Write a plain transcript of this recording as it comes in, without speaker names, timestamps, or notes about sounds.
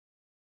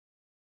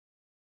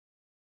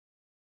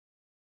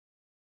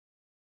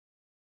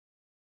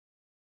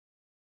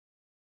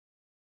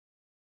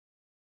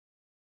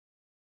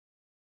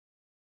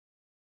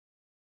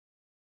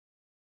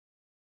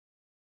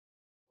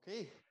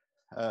Okay,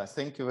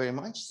 thank you very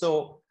much.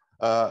 So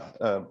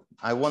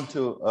I want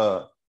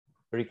to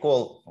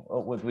recall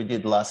what we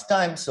did last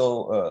time.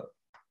 So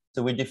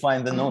we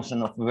defined the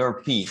notion of where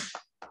P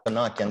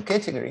Tannakian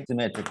category,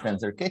 symmetric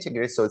tensor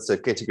category. So it's a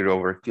category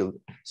over a field.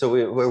 So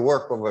we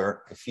work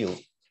over a field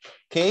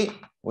K,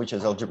 which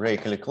is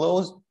algebraically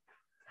closed,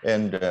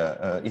 and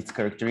its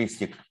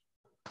characteristic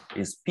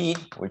is P,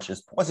 which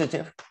is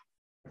positive.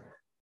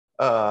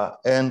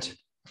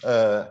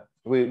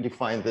 We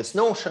define this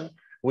notion,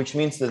 which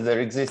means that there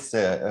exists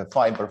a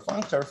fiber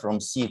functor from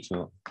C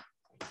to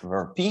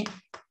where P.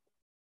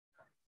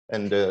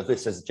 And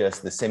this is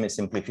just the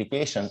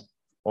semisimplification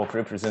of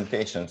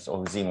representations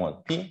of Z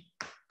mod P.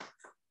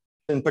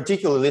 In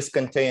particular, this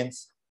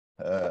contains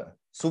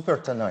super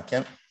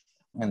Tannakian,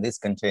 and this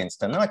contains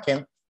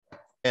Tannakian.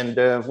 And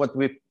what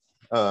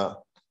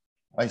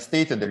I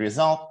stated the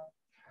result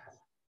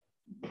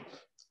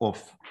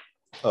of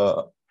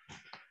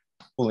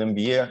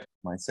Coulembier,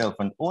 myself,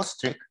 and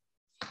Ostrik,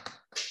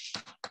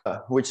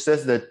 which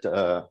says that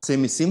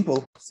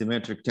semisimple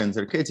symmetric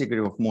tensor category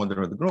of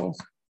moderate growth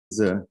is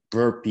a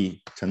where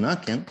P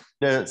Tannakian.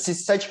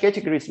 Such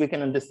categories we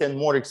can understand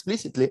more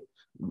explicitly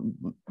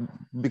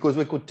because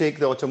we could take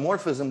the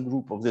automorphism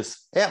group of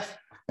this F,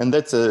 and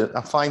that's a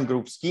affine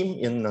group scheme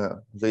in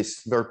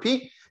this where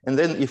P. And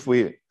then if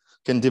we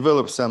can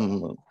develop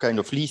some kind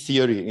of Lie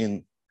theory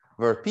in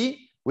where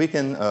P, we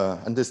can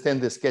understand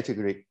this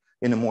category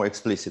in a more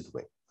explicit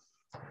way.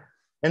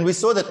 And we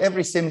saw that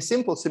every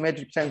semisimple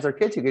symmetric tensor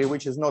category,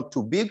 which is not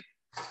too big,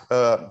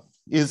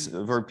 is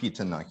where P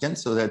Tannakian.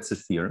 So that's a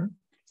theorem.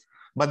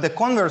 But the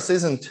converse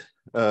isn't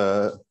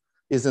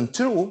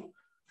true.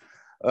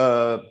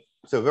 So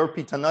where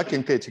P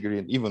Tannakian category,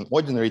 and even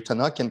ordinary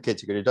Tannakian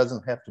category,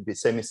 doesn't have to be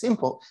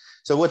semisimple.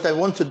 So what I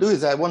want to do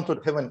is I want to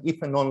have an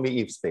if and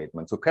only if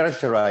statement to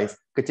characterize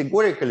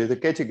categorically the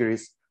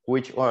categories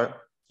which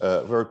are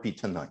where P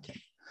Tannakian.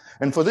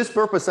 And for this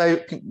purpose,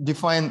 I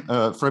define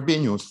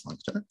Frobenius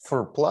functor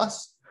for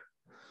plus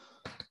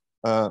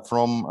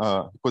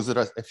because there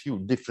are a few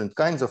different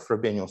kinds of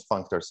Frobenius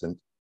functors, and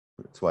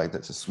that's why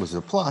this was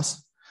a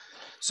plus.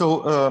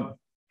 So,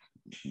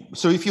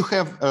 so if you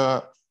have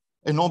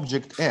an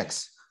object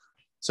X,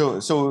 so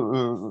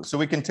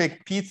we can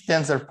take Pth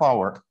tensor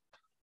power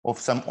of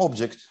some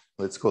object,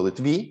 let's call it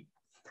V.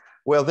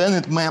 Well, then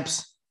it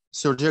maps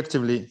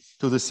surjectively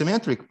to the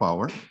symmetric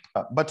power,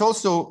 but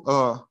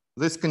also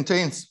this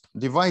contains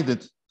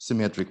divided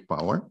symmetric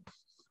power.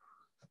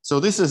 So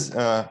this is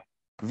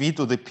V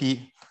to the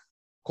P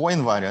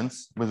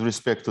coinvariance with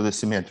respect to the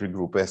symmetric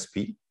group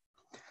SP.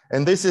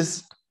 And this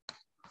is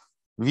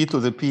V to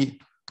the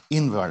P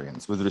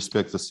invariance with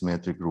respect to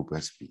symmetric group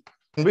SP.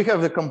 And we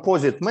have the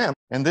composite map,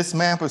 and this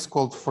map is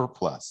called 4+.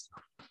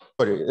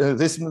 Sorry,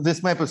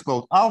 this map is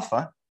called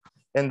alpha,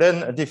 and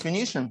then a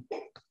definition.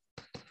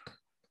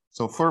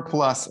 So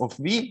 4+ of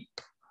V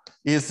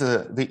is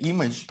the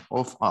image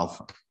of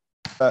alpha.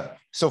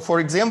 So for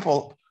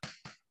example,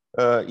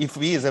 if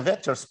V is a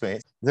vector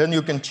space, then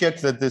you can check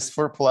that this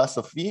 4+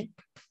 of V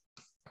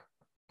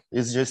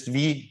is just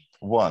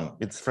V1.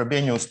 It's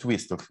Frobenius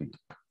twist of V.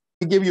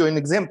 I'll give you an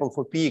example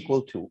for P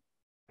equal 2.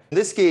 In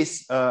this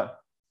case,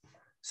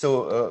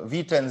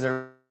 V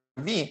tensor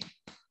V,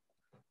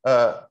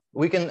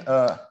 we can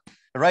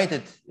write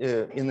it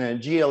in a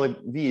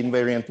GLV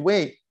invariant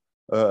way.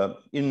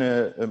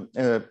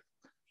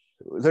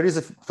 There is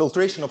a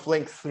filtration of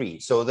length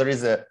 3. So there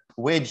is a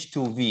wedge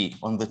 2V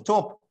on the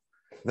top.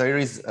 There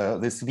is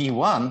this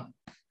V1,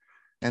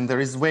 and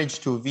there is wedge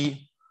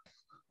 2V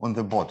on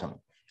the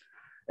bottom.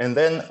 And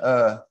then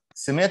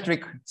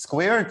symmetric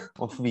squared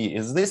of V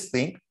is this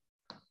thing,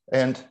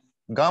 and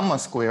gamma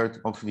squared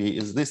of V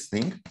is this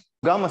thing.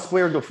 Gamma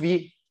squared of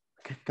V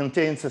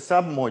contains a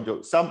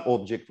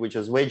sub-object, which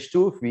is wedge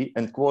 2 of V,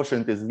 and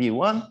quotient is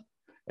V1.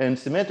 And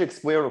symmetric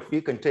square of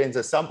V contains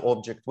a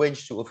sub-object,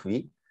 wedge 2 of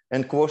V,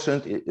 and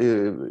quotient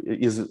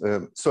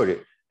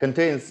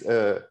contains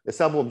a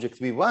sub-object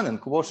V1, and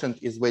quotient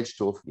is wedge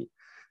 2 of V.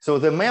 So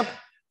the map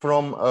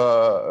from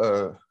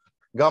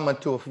gamma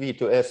 2 of V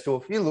to S2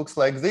 of V looks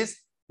like this,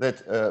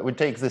 that we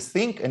take this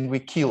thing and we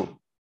kill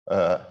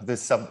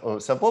this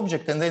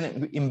sub-object, and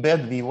then we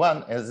embed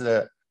V1 as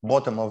the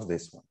bottom of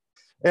this one.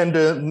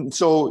 And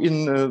so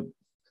in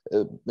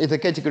the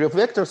category of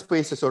vector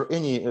spaces or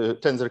any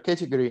tensor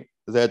category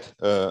that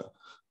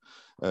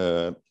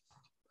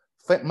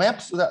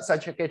maps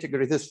such a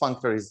category, this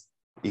functor is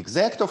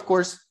exact, of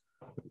course,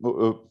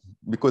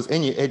 because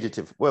any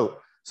additive. Well,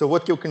 so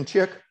what you can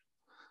check,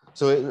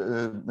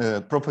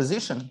 so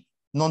proposition,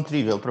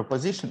 non-trivial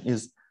proposition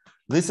is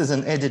this is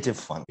an additive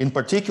function. In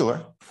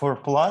particular,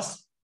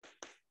 4+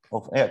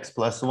 of x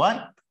plus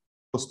y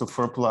goes to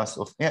 4+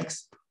 of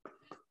x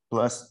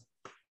plus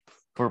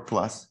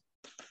 4+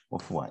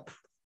 of y.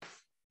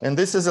 And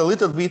this is a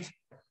little bit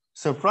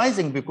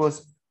surprising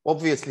because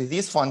obviously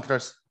these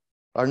functors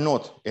are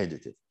not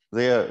additive.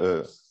 They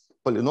are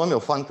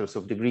polynomial functors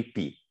of degree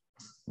P,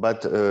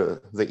 but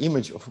the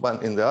image of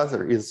one in the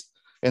other is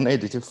an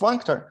additive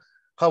functor.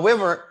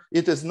 However,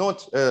 it is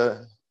not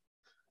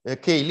a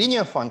k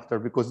linear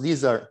functor because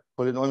these are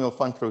polynomial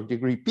functor of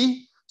degree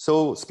p.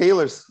 So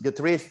scalars get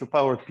raised to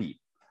power p.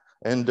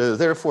 And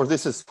therefore,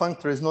 this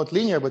functor is not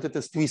linear, but it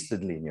is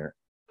twisted linear.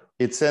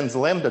 It sends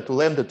lambda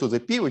to the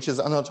p, which is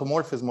an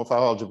automorphism of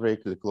our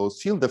algebraically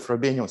closed field, the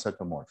Frobenius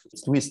automorphism.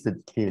 It's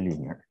twisted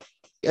k-linear.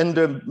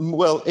 And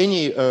well,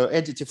 any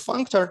additive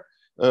functor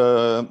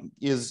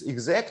is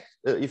exact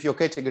if your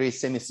category is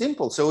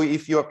semisimple. So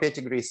if your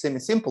category is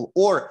semisimple,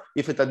 or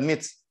if it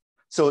admits,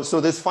 so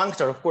this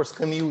functor, of course,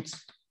 commutes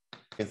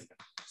with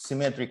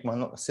symmetric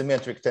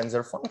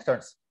tensor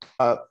functors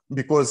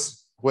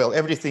because, well,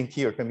 everything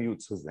here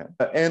commutes with them.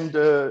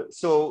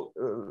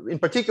 In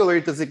particular,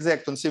 it is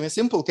exact on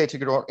semisimple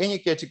category or any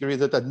category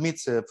that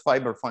admits a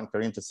fiber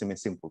functor into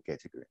semisimple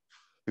category,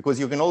 because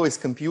you can always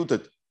compute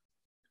it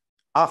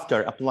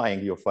after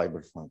applying your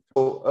fiber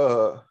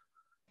functor.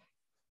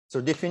 So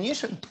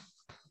definition,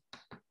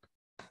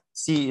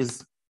 C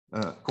is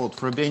called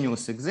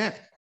Frobenius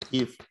exact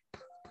if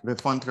the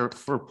functor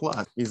for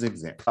plus is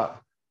exact.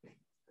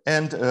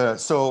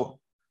 So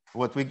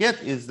what we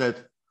get is that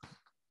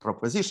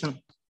proposition,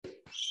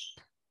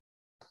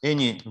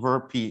 any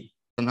verb P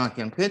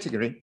Tanakian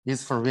category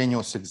is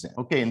Frobenius exact.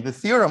 Okay, in the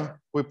theorem,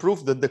 we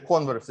prove that the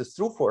converse is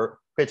true for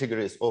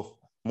categories of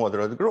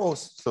moderate growth.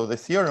 So the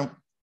theorem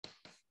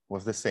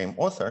with the same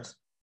authors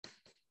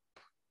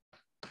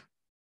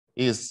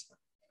is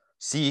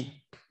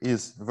C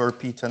is verb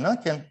P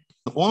Tanakian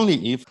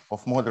only if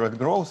of moderate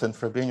growth and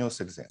Frobenius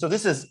exact. So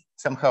this is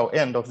somehow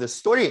end of the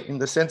story in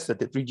the sense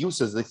that it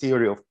reduces the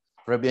theory of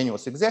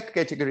Frobenius exact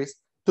categories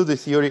to the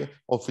theory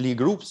of Lie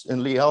groups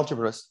and Lie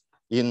algebras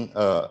in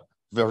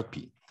verb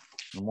P,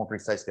 more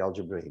precisely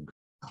algebraic.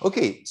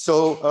 Okay,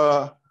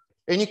 so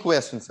any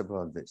questions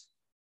about this?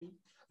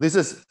 This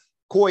is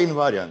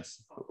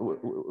co-invariance,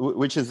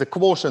 which is the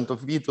quotient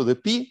of V to the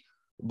P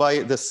by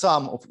the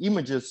sum of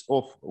images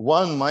of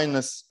 1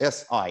 minus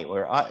Si,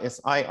 where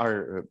Si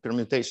are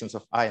permutations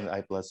of I and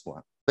I plus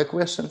 1. The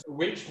question?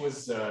 Which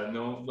was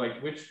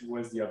which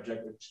was the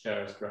object which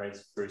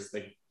characterized first?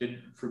 Like,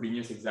 did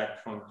Frobenius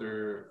exact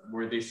functor,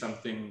 were they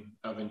something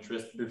of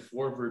interest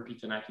before verb P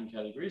Tanakian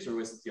categories, or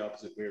was it the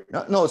opposite way?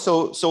 No,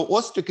 so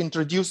Ostrik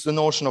introduced the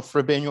notion of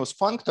Frobenius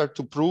functor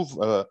to prove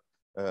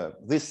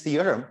this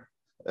theorem.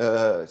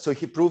 So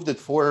he proved it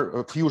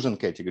for fusion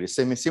categories,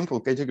 semi-simple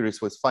categories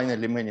with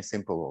finally many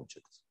simple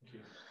objects.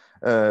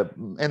 Okay.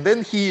 And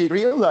then he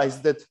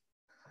realized that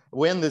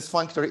when this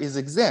functor is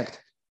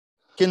exact,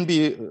 can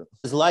be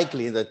is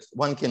likely that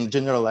one can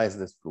generalize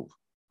this proof.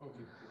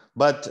 Okay.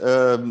 But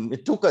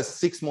it took us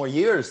 6 more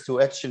years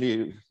to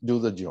actually do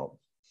the job.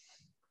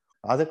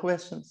 Other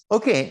questions?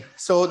 Okay,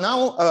 so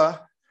now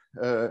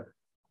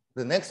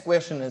the next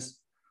question is,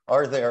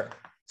 are there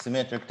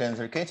symmetric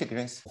tensor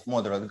categories of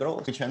moderate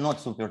growth which are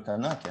not super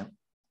Tanakian,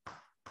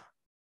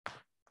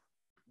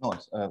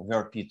 not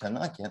verb P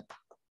Tanakian,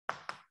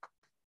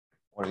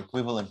 or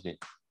equivalently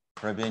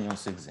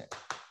Frobenius exact?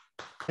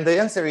 And the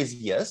answer is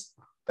yes.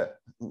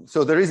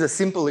 So there is a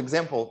simple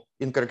example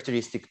in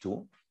characteristic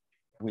 2,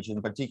 which in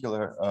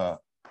particular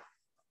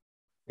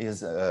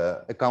is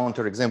a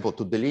counterexample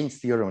to Deligne's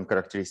theorem in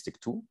characteristic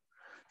 2.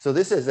 So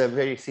this is a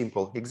very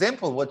simple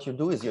example. What you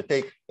do is you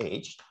take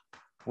H,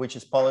 which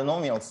is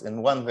polynomials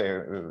in one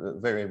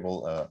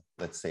variable,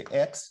 let's say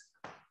x,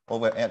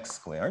 over x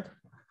squared.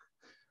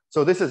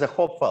 So this is a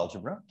Hopf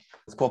algebra.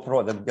 It's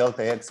coproduct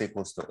delta x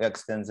equals to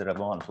x tensor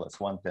 1 plus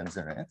 1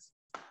 tensor x.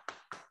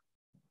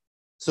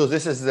 So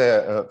this is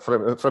the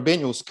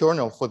Frobenius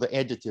kernel for the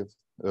additive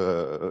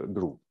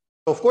group.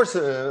 Of course,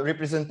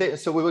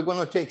 so we were going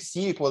to take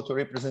C equal to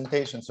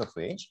representations of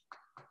H.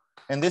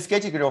 And this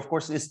category, of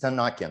course, is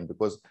Tanakian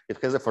because it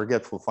has a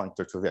forgetful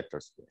functor to vector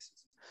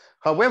spaces.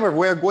 However,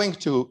 we're going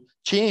to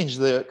change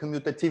the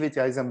commutativity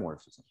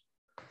isomorphism.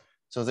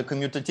 So the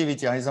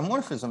commutativity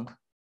isomorphism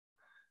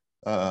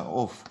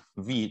of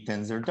V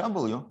tensor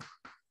W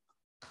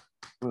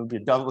will be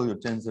W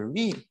tensor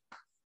V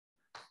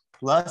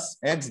plus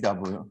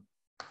XW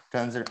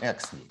tensor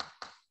XV.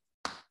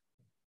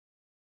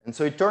 And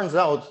so it turns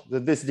out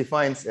that this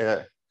defines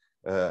a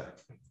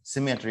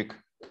symmetric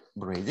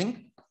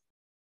braiding.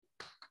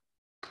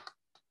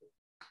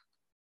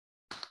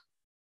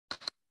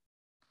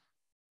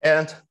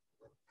 And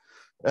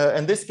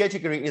this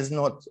category is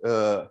not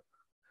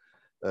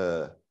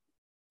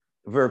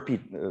verb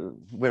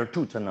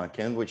 2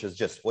 Tanakian, which is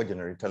just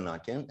ordinary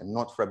Tanakian and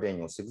not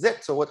Frobenius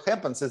exact. So what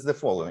happens is the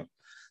following.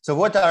 So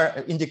what are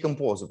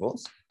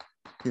indecomposables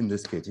in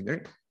this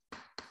category?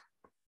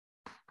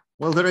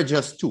 Well, there are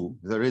just 2.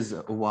 There is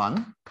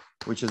 1,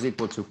 which is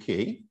equal to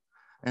k,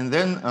 and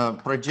then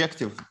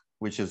projective,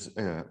 which is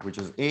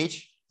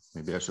h.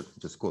 Maybe I should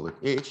just call it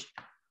h,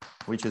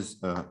 which is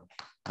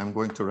I'm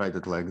going to write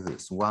it like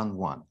this: 1,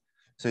 1.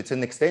 So it's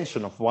an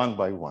extension of 1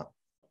 by 1.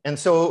 And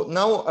so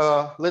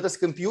now let us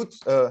compute.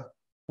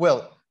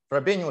 Well,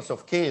 Frobenius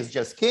of k is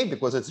just k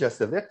because it's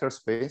just a vector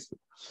space.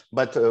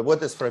 But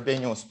what is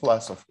Frobenius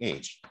plus of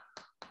h?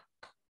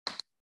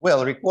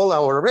 Well, recall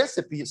our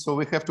recipe. So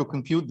we have to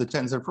compute the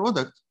tensor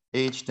product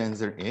h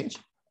tensor h.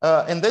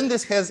 And then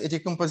this has a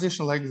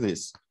decomposition like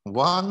this.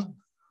 One,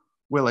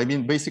 well, I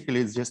mean,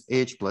 basically it's just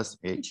H plus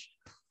H.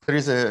 There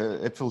is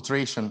a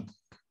filtration.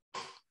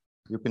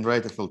 You can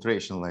write a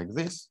filtration like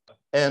this.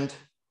 And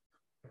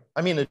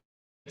I mean,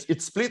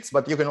 it splits,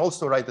 but you can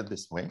also write it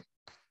this way.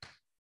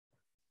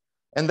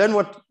 And then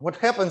what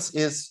happens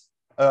is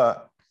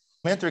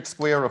metric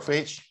square of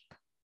H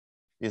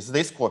is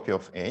this copy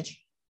of H.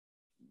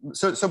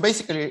 So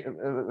basically,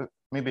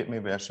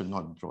 maybe I should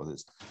not draw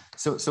this.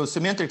 So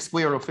symmetric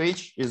square of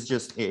H is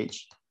just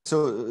H.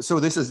 So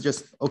this is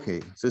just, okay,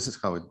 so this is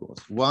how it goes.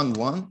 1,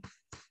 1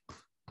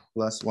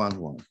 plus 1,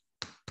 1.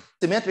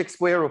 Symmetric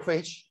square of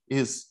H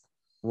is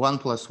 1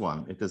 plus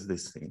 1. It is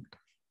this thing.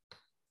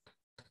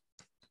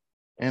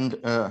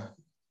 And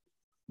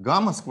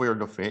gamma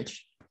squared of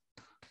H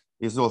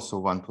is also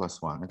 1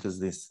 plus 1. It is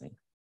this thing.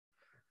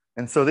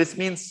 And so this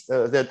means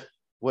that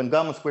when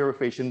gamma square of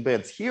H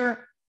embeds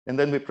here, and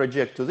then we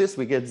project to this,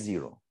 we get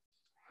 0.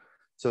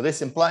 So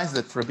this implies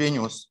that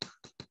Frobenius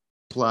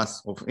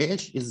plus of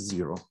H is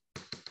 0.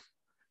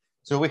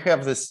 So we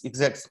have this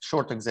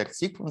short exact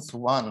sequence,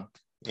 1,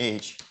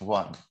 H,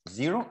 1,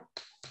 0.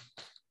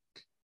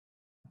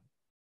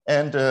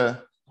 And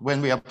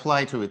when we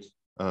apply to it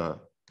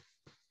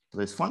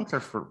this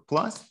functor for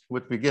plus,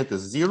 what we get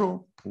is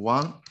 0,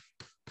 1,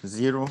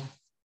 0,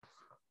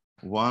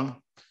 1,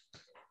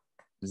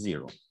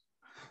 0.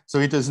 So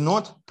it is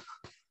not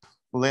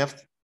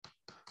left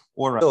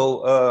or right.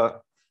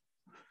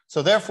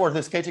 So therefore,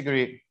 this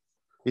category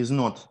is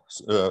not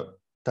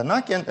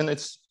Tanakian, and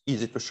it's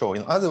easy to show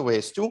in other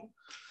ways too.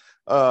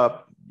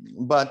 So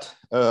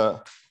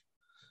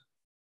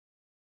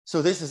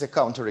this is a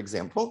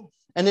counterexample.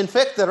 And in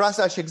fact, there are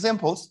such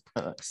examples,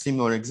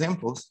 similar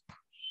examples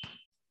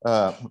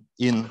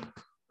in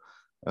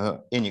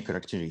any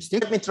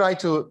characteristic. Let me try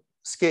to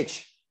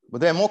sketch,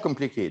 but they're more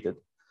complicated.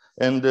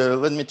 And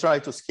let me try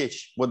to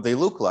sketch what they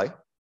look like.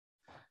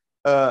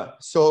 And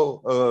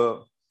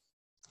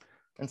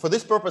for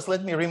this purpose,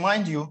 let me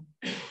remind you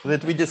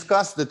that we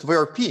discussed that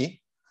where P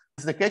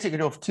is the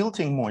category of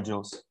tilting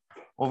modules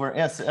over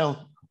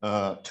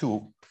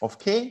SL2 of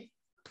K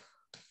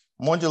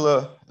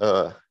modular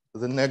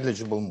the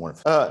negligible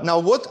morph.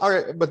 Now,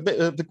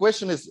 the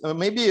question is,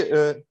 maybe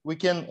we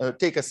can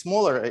take a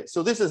smaller,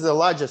 so this is the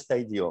largest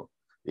ideal,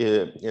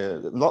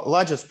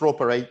 largest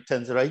proper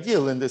tensor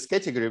ideal in this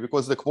category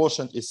because the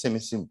quotient is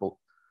semisimple.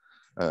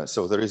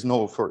 So there is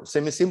no, for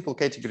semisimple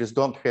categories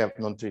don't have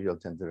non-trivial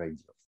tensor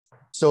ideal.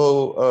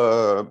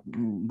 So,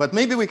 but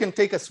maybe we can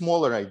take a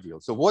smaller ideal.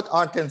 So what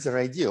are tensor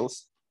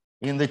ideals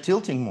in the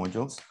tilting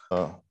modules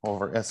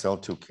over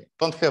SL2K?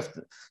 Don't have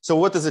to, so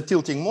what is a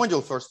tilting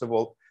module, first of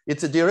all?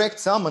 It's a direct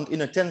summand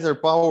in a tensor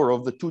power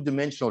of the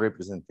two-dimensional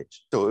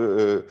representation.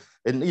 So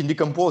an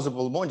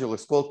indecomposable module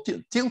is called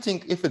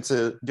tilting if it's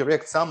a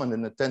direct summand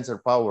in the tensor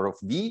power of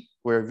V,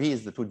 where V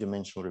is the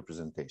two-dimensional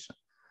representation.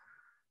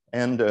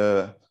 And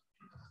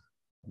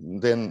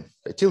then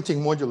a tilting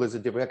module is a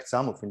direct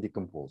sum of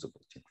indecomposable.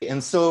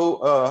 And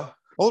so,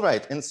 all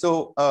right. And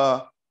so,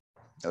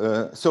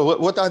 so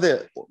what are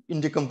the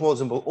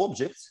indecomposable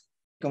objects?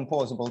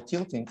 Decomposable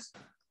tiltings,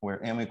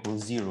 where m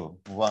equals 0,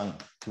 1,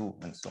 2,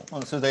 and so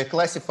on. So they're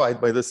classified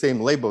by the same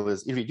label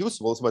as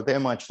irreducibles, but they're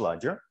much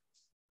larger.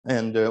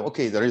 And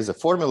okay, there is a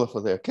formula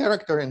for their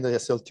character in the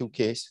SL2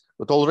 case,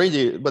 but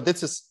already, but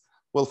this is,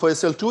 well, for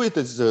SL2, it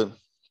is,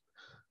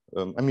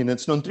 I mean,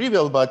 it's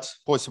non-trivial, but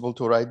possible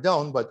to write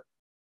down, but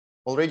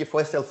already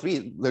for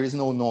SL3, there is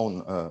no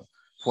known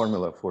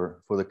formula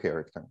for the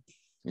character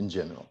in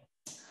general.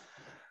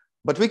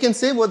 But we can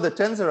say what the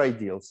tensor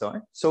ideals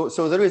are. So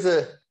there is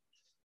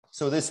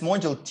so this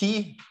module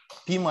T,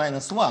 P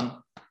minus 1,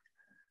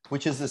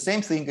 which is the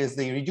same thing as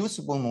the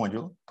irreducible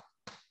module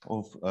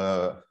of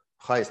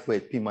highest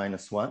weight P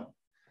minus 1.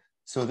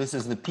 So this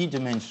is the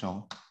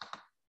P-dimensional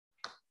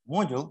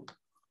module.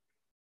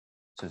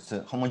 So it's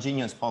a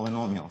homogeneous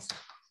polynomials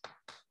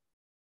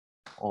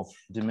of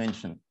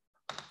dimension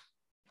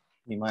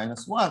P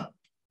minus 1.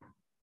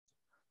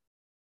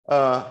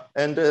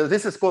 And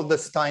this is called the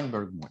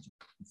Steinberg module.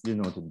 It's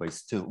denoted by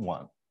still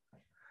 1.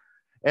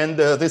 And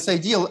this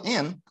ideal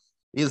N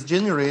is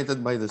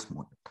generated by this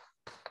module,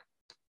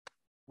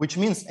 which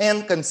means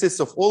N consists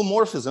of all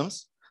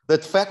morphisms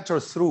that factor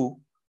through.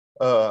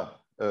 So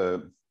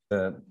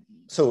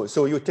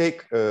you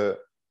take, so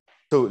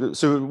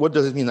what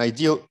does it mean,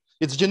 ideal?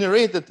 It's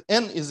generated,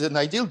 N is an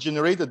ideal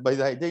generated by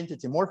the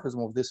identity morphism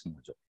of this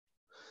module.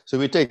 So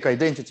we take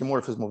identity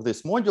morphism of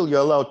this module, you're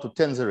allowed to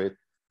tensor it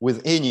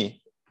with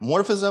any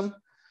morphism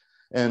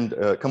and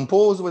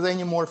compose with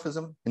any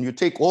morphism. And you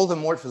take all the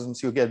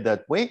morphisms you get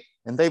that way,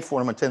 and they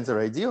form a tensor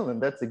ideal.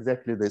 And that's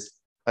exactly this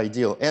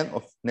ideal N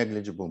of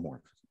negligible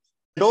morphisms.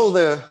 And all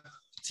the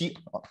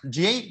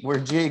J, where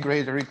J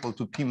greater or equal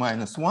to P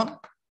minus 1,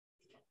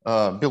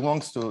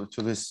 belongs to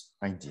this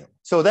ideal.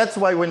 So that's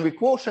why when we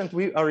quotient,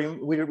 we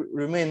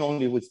remain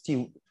only with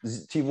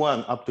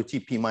T1 up to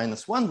TP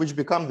minus 1, which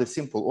become the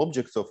simple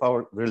objects of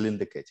our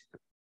Verlinde category.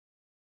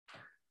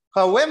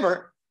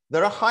 However,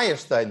 there are higher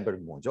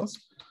Steinberg modules,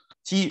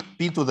 T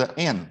p to the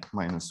n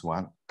minus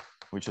 1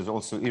 which is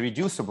also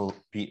irreducible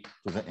p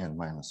to the n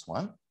minus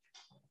 1.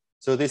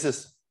 So this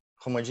is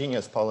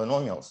homogeneous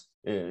polynomials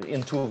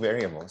in two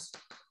variables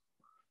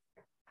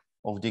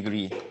of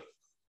degree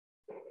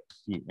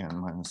pn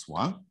minus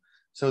 1.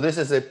 So this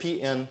is a p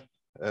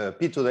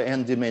to the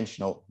n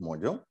dimensional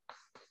module.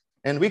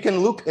 And we can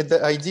look at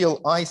the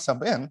ideal I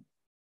sub n,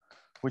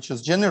 which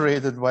is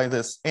generated by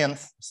this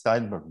nth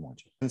Steinberg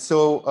module. And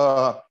so,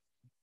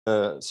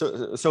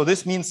 so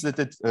this means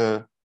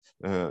that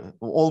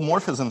all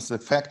morphisms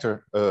that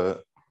factor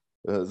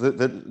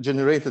that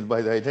generated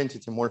by the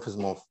identity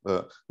morphism of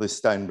the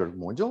Steinberg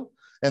module,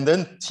 and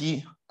then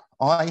Ti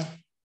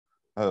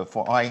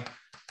for I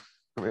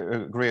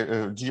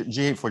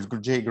j for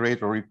j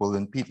greater or equal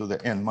than p to the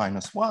n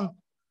minus 1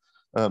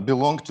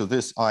 belong to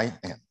this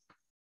In.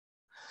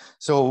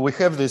 So we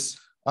have this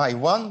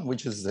I1,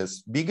 which is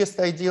this biggest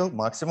ideal,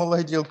 maximal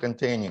ideal,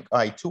 containing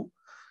I2,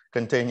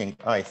 containing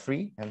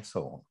I3, and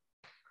so on.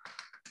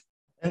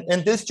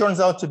 And this turns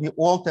out to be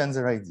all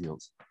tensor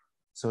ideals.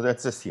 So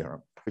that's a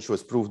theorem, which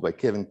was proved by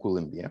Kevin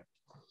Coulembier.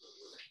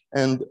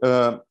 And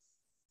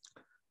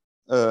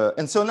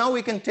so now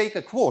we can take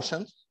a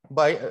quotient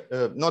by,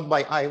 not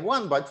by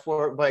I1, but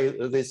by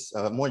this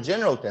more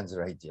general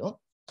tensor ideal.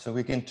 So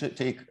we can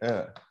take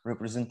a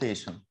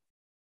representation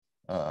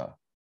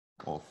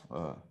of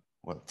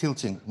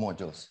tilting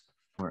modules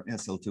for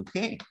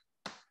SL2K,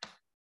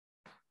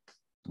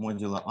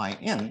 modular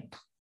In.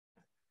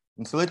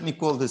 And so let me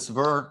call this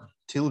ver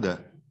tilde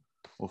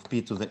of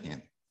p to the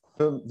n.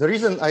 The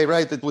reason I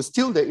write it with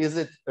tilde is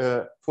that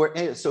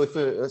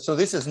so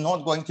this is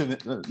not going to be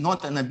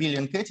not an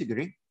abelian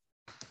category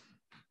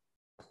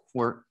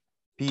for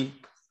p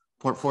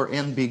for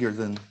n bigger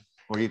than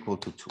or equal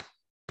to 2.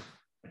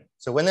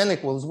 So when n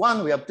equals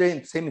 1, we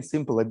obtain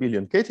semi-simple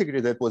abelian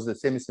category. That was the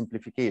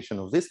semi-simplification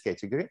of this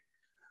category.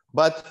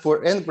 But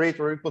for n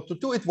greater or equal to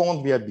 2, it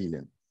won't be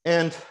abelian.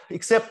 And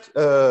except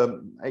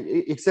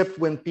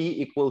when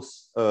p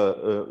equals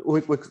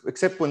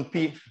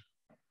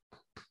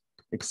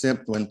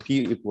except when p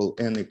equal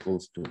n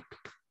equals 2.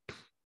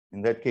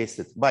 In that case,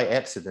 it by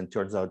accident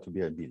turns out to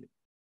be abelian.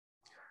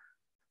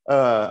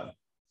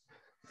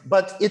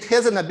 But it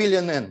has an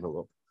abelian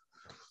envelope.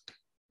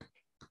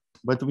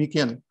 But we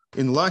can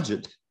enlarge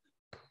it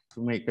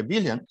to make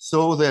abelian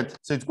so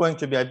it's going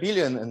to be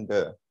abelian and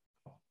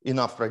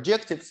enough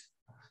projectives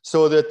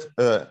so that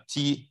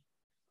p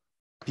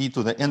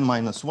to the n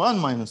minus 1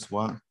 minus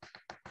 1,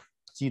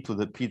 t to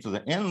the p to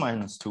the n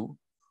minus 2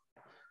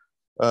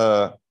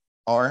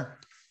 are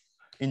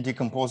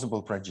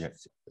indecomposable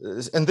projectives.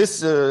 And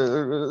this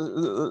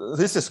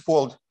is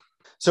called,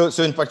 so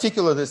in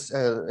particular, this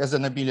as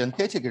an abelian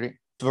category,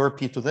 ver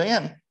p to the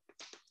n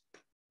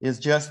is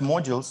just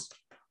modules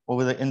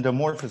over the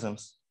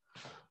endomorphisms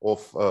of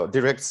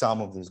direct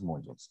sum of these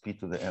modules, p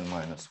to the n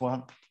minus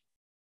 1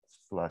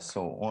 plus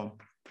so on,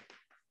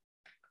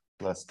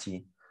 plus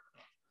t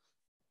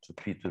to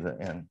p to the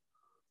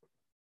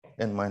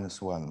n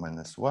minus 1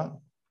 minus 1.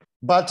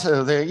 But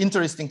the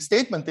interesting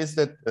statement is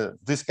that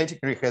this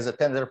category has a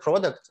tensor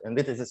product, and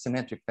it is a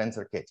symmetric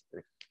tensor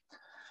category.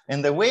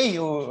 And the way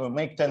you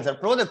make tensor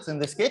products in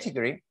this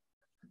category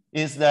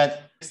is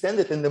that extend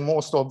it in the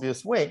most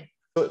obvious way.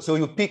 So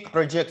you pick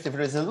projective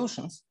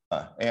resolutions,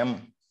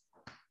 M,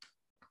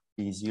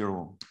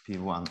 P0,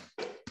 P1,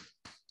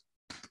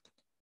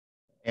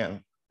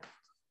 and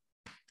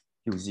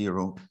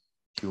Q0,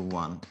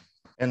 Q1.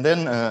 And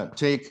then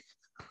take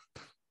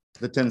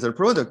the tensor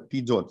product,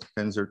 P dot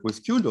tensored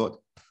with Q dot.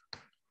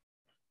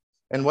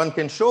 And one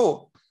can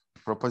show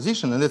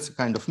proposition, and it's a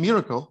kind of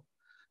miracle,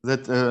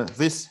 that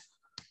this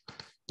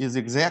is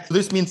exact.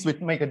 This means we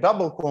make a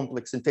double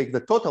complex and take the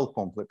total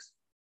complex.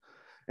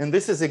 And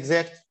this is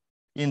exact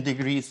in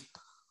degrees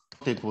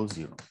equals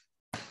 0.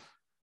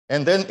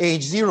 And then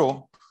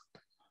H0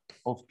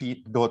 of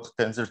P dot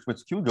tensored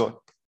with Q dot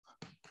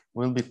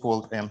will be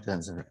called M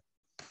tensor.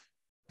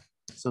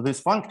 So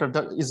this functor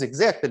is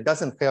exact. It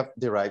doesn't have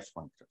derived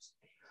functors.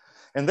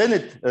 And then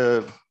it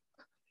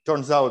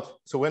turns out,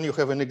 so when you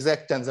have an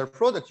exact tensor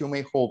product, you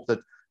may hope that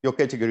your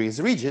category is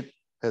rigid,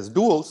 has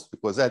duals,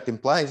 because that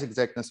implies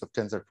exactness of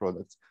tensor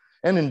products.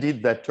 And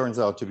indeed, that turns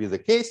out to be the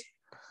case.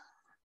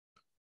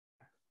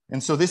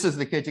 And so this is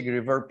the category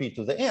ver p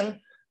to the n.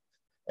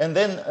 And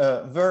then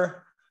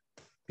ver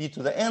p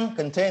to the n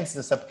contains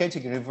the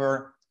subcategory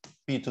ver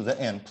p to the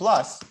n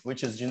plus,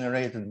 which is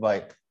generated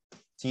by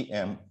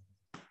Tm,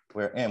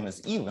 where m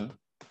is even.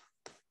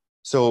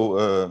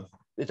 So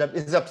it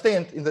is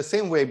obtained in the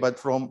same way, but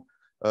from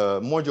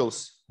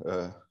modules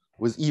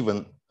with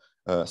even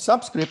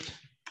subscript.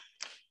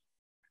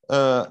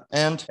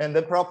 And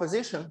the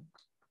proposition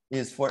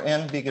is for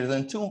n bigger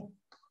than 2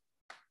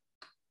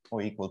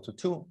 or equal to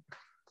 2,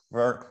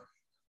 ver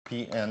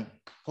Pn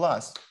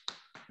plus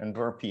and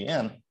ver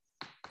Pn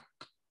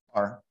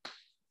are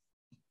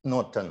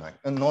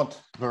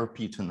not ver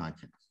P to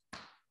nothing,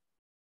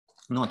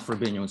 not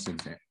Frobenius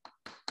exact,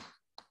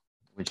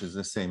 which is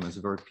the same as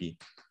ver P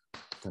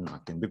to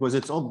nothing, because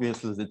it's obvious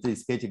that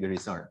these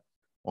categories are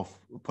of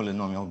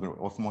polynomial growth,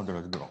 of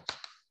moderate growth.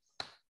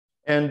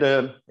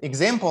 And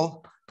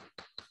example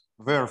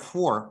where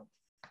 4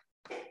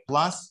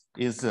 plus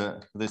is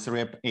this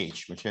rep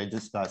H, which I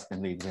discussed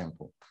in the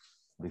example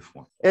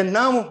before. And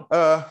now,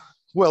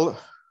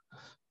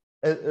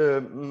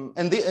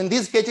 and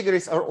these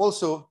categories are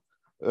also,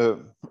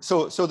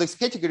 so these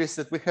categories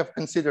that we have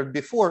considered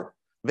before,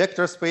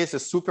 vector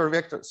spaces,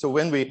 supervector. So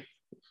when we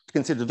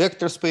consider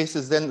vector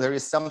spaces, then there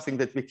is something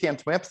that we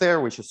can't map there,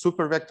 which is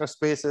supervector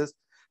spaces.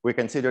 We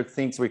considered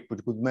things we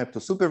could map to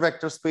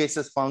supervector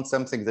spaces, found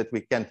something that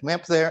we can't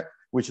map there,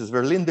 which is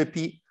Verlinde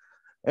P.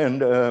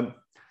 And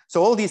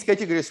so all these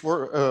categories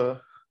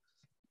were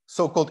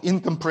so-called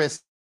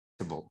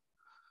incompressible.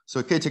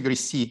 So category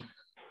C,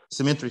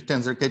 symmetric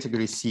tensor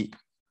category C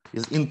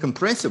is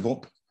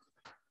incompressible.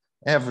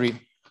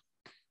 Every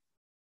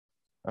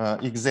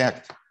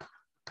exact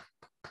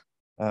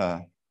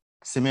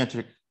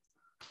symmetric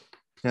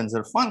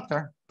tensor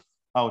functor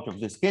out of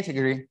this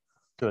category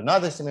to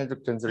another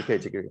symmetric tensor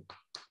category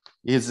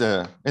is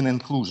an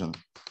inclusion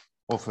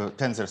of a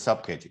tensor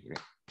subcategory.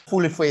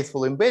 Fully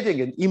faithful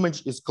embedding, and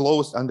image is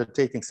closed under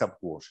taking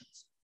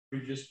subquotients.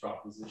 Previous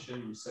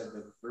proposition, you said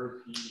that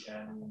verb P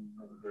and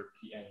verb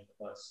Pn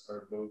plus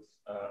are both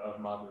of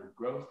moderate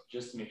growth.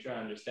 Just to make sure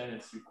I understand,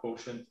 it's you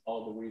quotient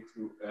all the way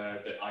through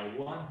the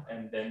I1,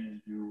 and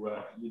then you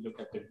look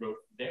at the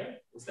growth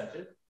there. Is that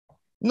it?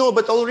 No,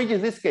 but already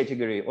this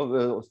category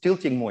of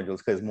tilting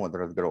modules has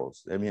moderate growth.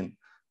 I mean,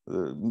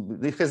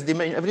 it has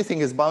everything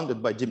is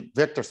bounded by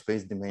vector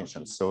space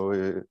dimensions. So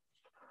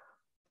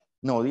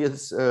no,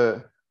 it's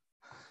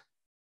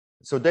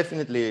so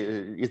definitely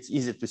it's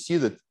easy to see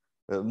that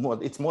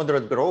it's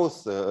moderate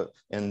growth,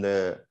 and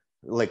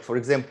like for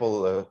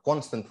example,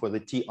 constant for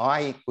the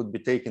Ti could be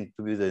taken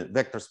to be the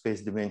vector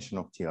space dimension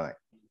of Ti.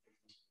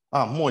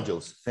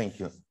 Modules. Thank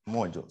you.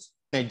 Modules.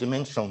 Finite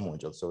dimensional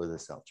modules over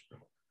this algebra.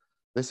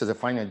 This is a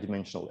finite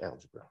dimensional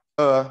algebra.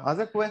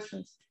 Other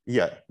questions?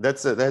 Yeah,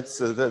 that's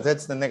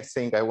the next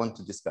thing I want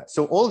to discuss.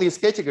 So all these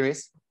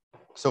categories.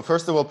 So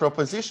first of all,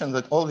 proposition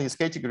that all these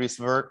categories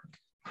were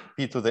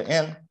p to the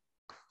n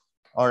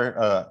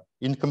are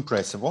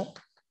incompressible,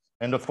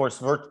 and of course,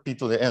 vert p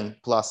to the n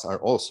plus are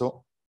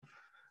also.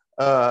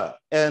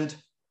 And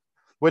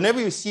whenever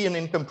you see an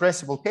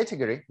incompressible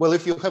category, well,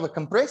 if you have a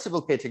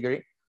compressible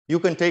category, you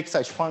can take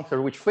such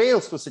functor which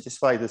fails to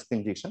satisfy this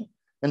condition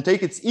and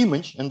take its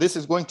image, and this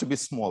is going to be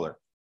smaller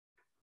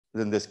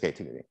than this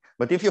category.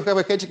 But if you have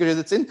a category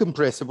that's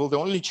incompressible, the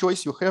only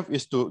choice you have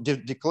is to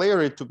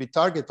declare it to be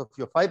target of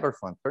your fiber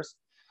functors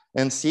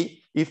and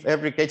see if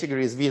every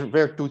category is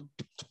where to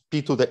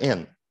p to the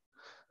n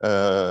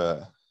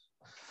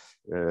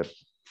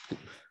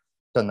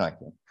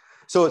Tanakian.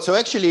 So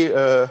actually,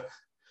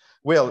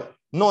 well,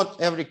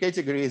 not every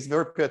category is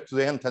ver p to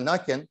the n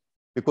Tanakian,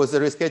 because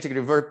there is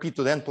category ver p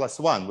to the n plus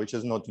 1, which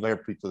is not ver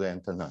p to the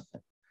n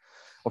Tanakian.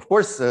 Of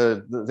course,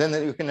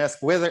 then you can ask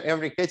whether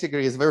every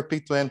category is ver p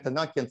to n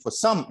Tanakian for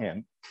some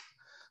n.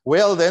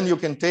 Well, then you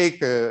can take,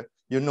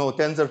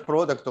 tensor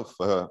product of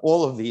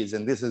all of these,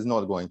 and this is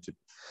not going to.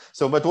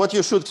 So, but what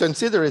you should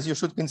consider is you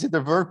should consider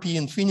ver p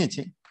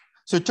infinity.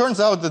 So it turns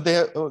out that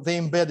they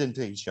embed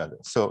into each other.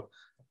 So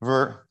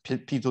ver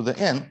p to the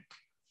n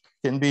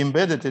can be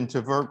embedded into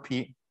ver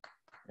p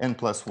n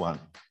plus 1.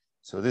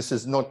 So this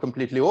is not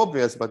completely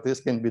obvious, but this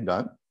can be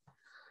done.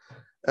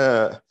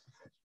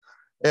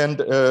 And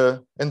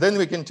then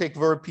we can take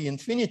ver p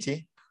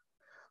infinity,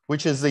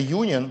 which is the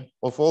union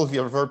of all of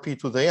your ver p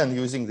to the n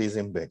using these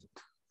embedded.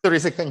 There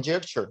is a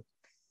conjecture.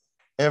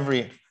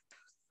 Every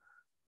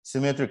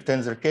symmetric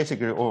tensor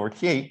category over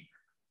K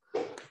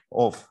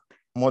of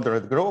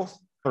moderate growth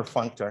per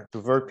functor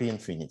to ver p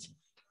infinity.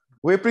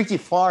 We're pretty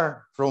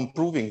far from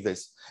proving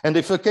this. And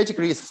if a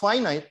category is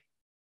finite,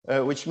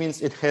 which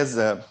means it has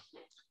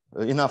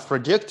enough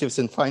projectives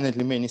and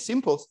finitely many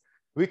simples,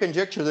 we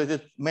conjecture that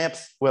it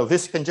maps, well,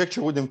 this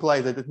conjecture would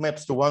imply that it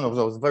maps to one of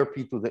those ver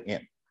p to the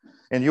n.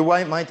 And you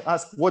might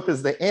ask, what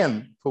is the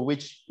n for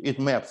which it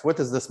maps? What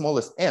is the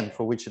smallest n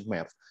for which it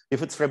maps?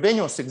 If it's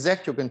Frobenius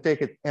exact, you can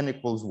take it n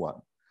equals 1.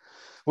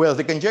 Well,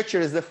 the conjecture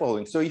is the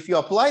following. So if you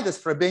apply this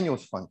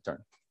Frobenius functor,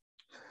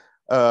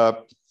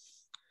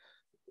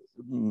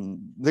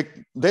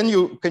 then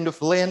you kind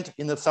of land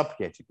in a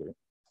subcategory.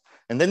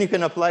 And then you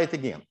can apply it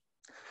again.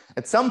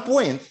 At some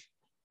point,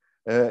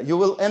 you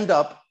will end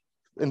up,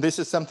 and this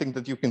is something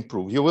that you can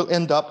prove, you will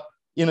end up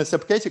in a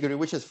subcategory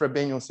which is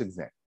Frobenius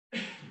exact.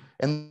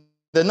 And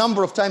the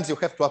number of times you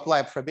have to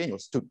apply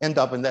Frobenius to end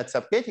up in that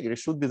subcategory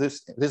should be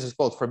this. This is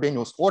called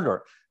Frobenius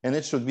order, and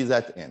it should be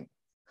that n.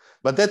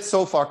 But that's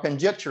so far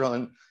conjectural,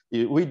 and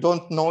we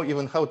don't know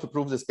even how to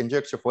prove this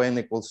conjecture for n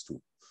equals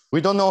 2. We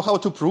don't know how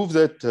to prove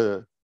that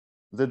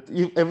that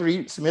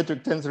every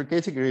symmetric tensor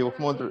category of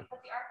moderate.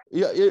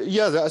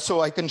 Yeah,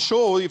 so I can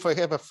show if I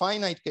have a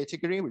finite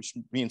category, which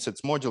means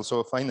it's modules of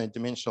a finite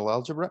dimensional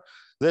algebra,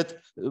 that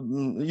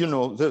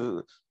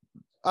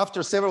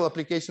after several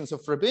applications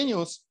of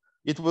Frobenius,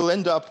 it will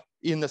end up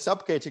in a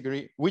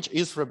subcategory which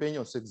is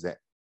Frobenius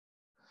exact.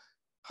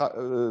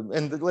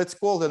 And let's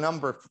call the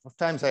number of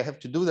times I have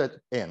to do that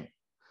n.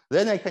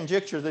 Then I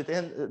conjecture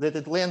that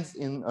it lands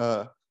in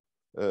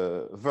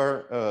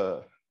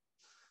ver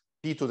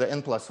p to the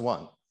n plus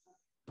 1.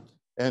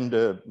 And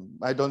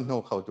I don't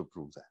know how to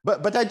prove that.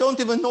 But I don't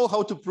even know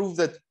how to prove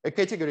that a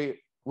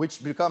category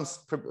which becomes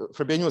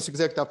Frobenius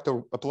exact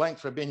after applying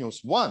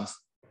Frobenius once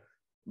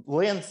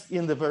lands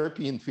in the ver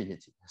p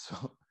infinity.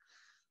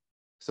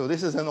 So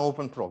this is an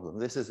open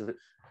problem.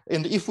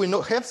 And if we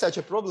have such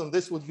a problem,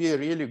 this would be a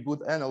really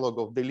good analog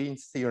of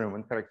Deligne's theorem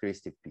and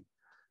characteristic P.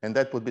 And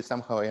that would be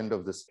somehow end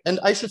of this. And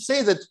I should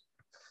say that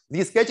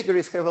these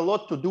categories have a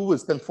lot to do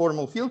with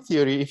conformal field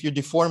theory if you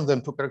deform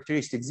them to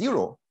characteristic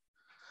 0.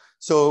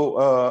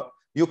 So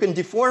you can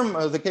deform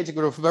the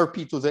category of ver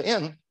P to the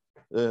n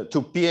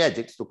to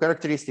p-adix, to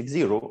characteristic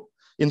 0,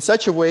 in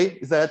such a way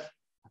that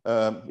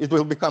it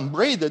will become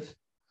braided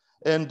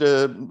and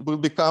will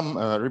become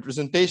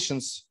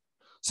representations,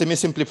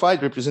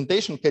 semi-simplified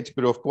representation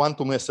category of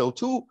quantum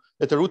SL2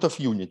 at the root of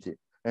unity.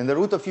 And the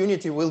root of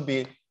unity will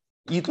be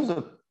e to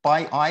the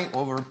pi I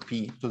over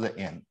p to the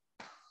n.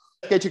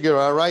 The category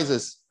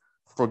arises,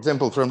 for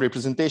example, from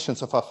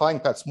representations of affine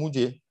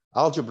Kac-Moody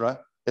algebra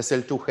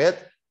SL2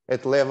 hat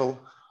at level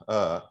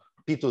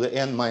p to the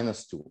n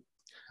minus 2.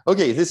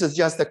 Okay, this is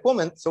just a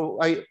comment, so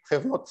I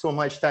have not so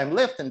much time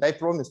left, and I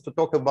promised to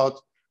talk about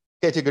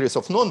categories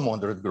of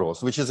non-moderate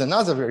growth, which is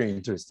another very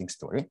interesting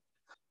story.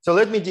 So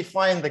let me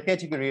define the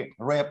category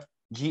rep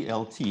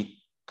GLT,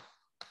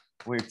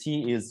 where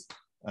T is,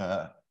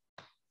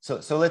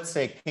 so let's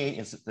say K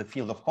is the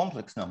field of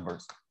complex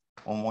numbers,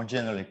 or more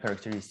generally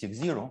characteristic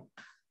 0,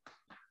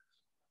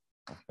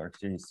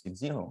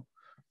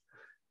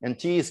 and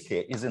T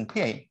is in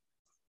K.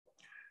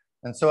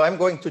 And so I'm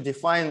going to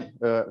define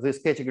this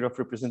category of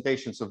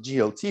representations of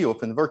GLT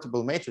of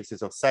invertible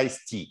matrices of size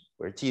T,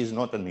 where T is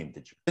not an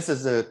integer. This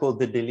is called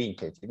the Deligne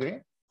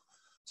category.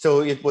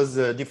 So it was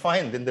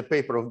defined in the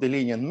paper of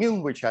Deligne and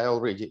Milne, which I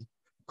already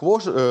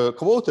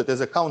quoted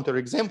as a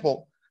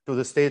counterexample to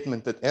the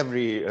statement that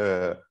every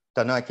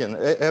Tannakian,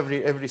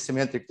 every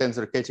symmetric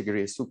tensor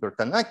category is super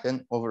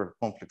Tannakian over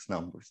complex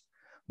numbers.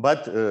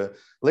 But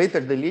later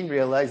Deligne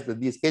realized that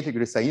these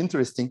categories are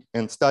interesting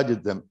and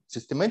studied them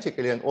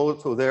systematically, and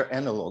also their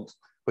analogs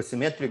for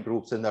symmetric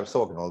groups and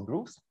orthogonal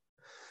groups.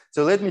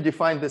 So let me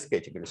define this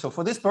category. So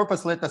for this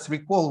purpose, let us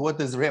recall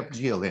what is rep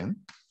GLN.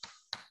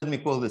 Let me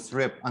call this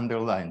rep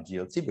underline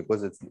GLT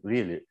because it's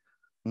really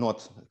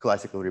not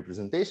classical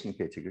representation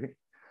category.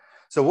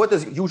 So what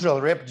is usual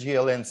rep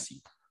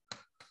GLNC?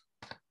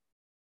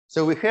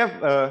 So we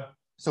have,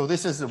 so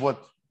this is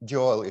what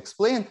Joel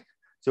explained.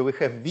 So we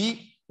have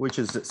V, which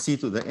is C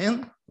to the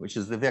N, which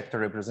is the vector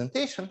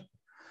representation.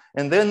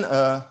 And then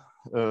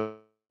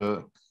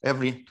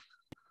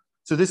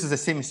so this is a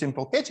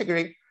semi-simple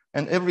category,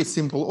 and every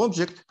simple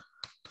object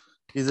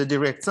is a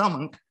direct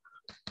summand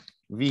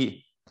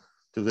V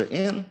to the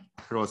N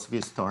cross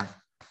V star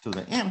to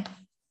the M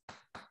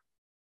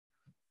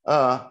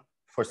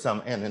for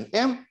some N and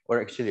M,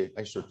 or actually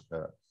I should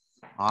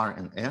R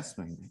and S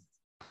maybe.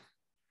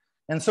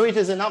 And so it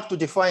is enough to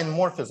define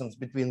morphisms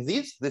between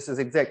these. This is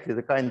exactly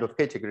the kind of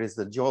categories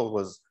that Joel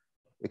was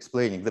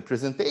explaining the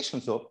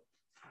presentations of.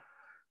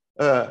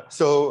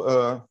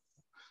 So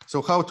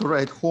how to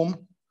write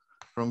home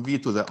from V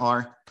to the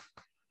R,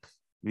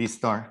 V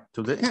star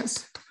to the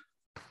S,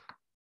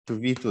 to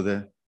V to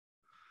the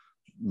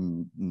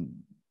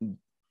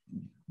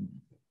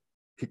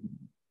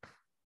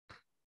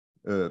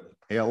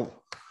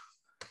L,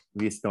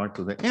 V star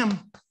to the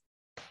M.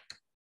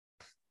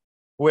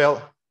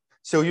 Well,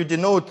 so you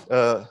denote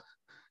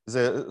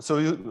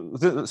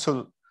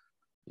so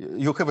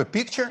you have a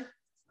picture,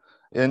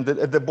 and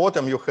at the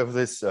bottom you have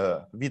this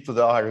V to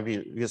the R,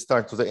 V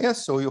star to the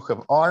S. So you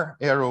have R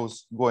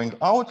arrows going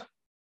out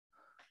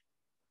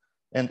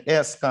and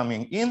S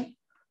coming in.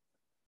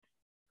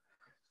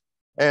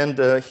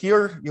 And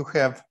here you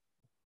have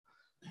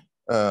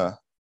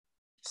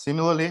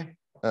similarly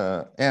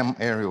M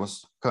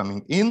arrows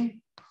coming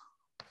in,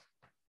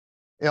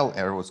 L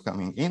arrows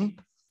coming in,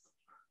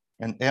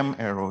 and M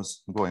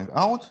arrows going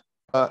out.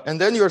 And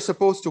then you're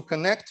supposed to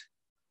connect,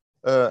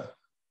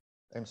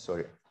 I'm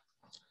sorry.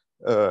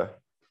 So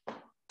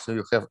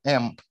you have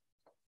M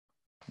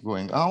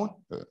going out.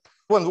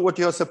 Well, what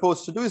you're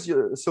supposed to do is,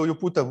 so you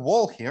put a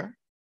wall here,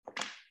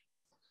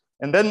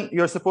 and then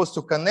you're supposed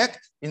to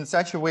connect in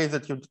such a way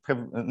that you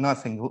have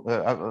nothing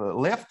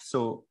left.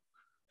 So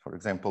for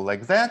example,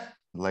 like that,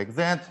 like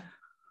that,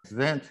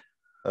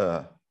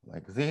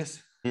 like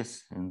this,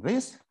 and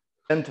this.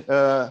 And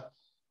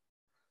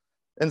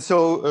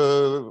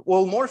so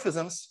all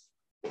morphisms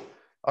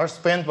are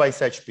spanned by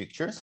such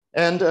pictures.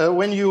 And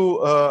when you,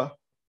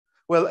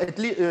 well, at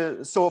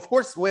least, so of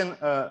course, when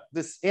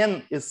this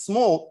n is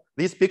small,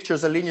 these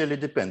pictures are linearly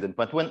dependent.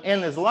 But when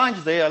n is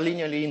large, they are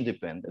linearly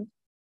independent.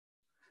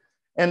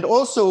 And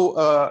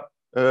also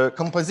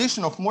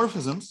composition of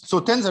morphisms. So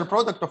tensor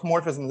product of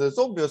morphisms is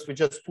obvious. We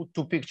just put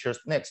two pictures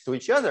next to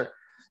each other.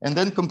 And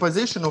then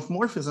composition of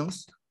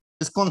morphisms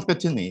is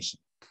concatenation.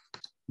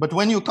 But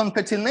when you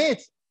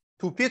concatenate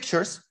two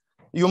pictures,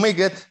 you may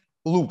get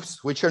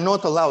loops, which are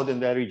not allowed in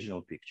the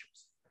original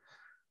pictures.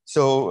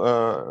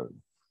 So,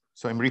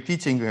 so I'm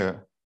repeating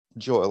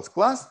Joel's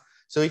class.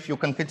 So if you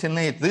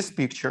concatenate this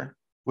picture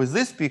with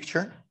this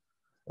picture,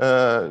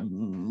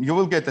 you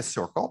will get a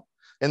circle,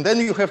 and then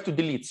you have to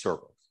delete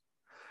circles.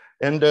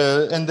 And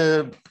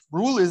the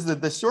rule is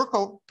that the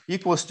circle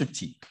equals to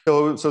t.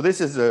 So this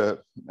is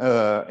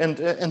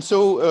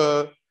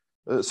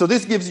so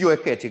this gives you a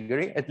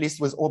category, at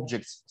least with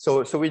objects.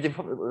 So we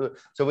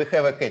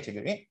have a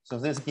category. So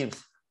this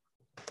gives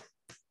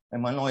a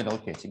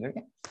monoidal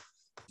category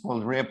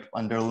called rep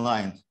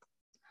underlined.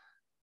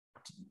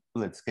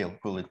 Let's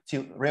call it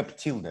rep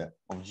tilde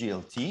of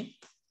GLT.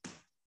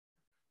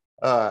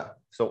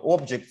 So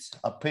objects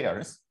are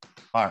pairs,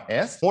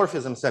 RS.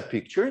 Morphisms are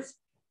pictures,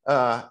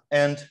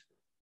 and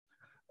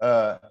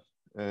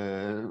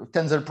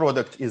tensor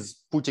product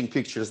is putting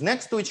pictures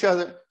next to each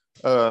other.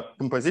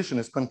 Composition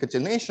is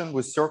concatenation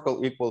with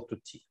circle equal to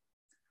t.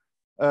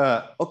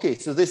 Okay,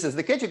 so this is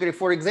the category.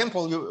 For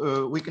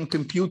example, we can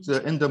compute the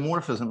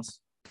endomorphisms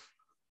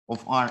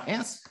of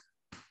RS.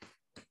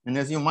 And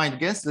as you might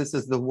guess, this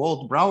is the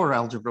Wald-Brouwer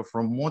algebra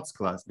from Mod's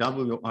class,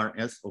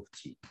 WRS of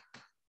t,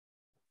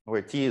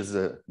 where t is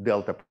a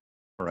delta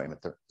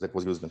parameter that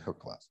was used in her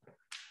class.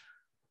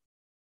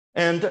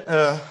 And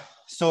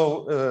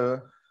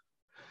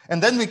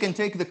and then we can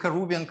take the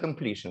Karoubian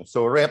completion.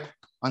 So rep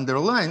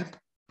underlined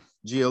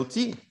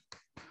GLT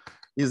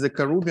is the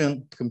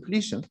Karoubian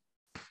completion,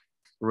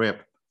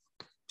 rep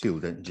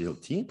tilde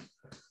GLT.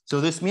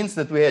 So this means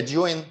that we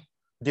adjoin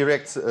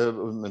direct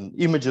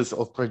images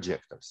of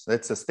projectors.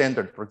 That's a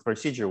standard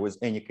procedure with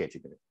any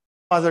category.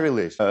 Other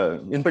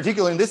relation. In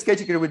particular, in this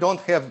category, we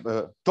don't have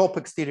top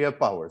exterior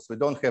powers. We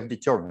don't have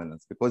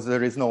determinants because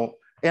there is no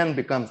n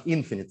becomes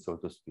infinite, so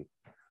to speak.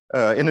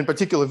 And in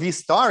particular, V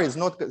star is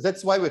not,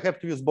 that's why we have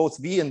to use both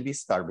V and V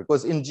star,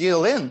 because in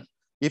GLN,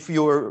 if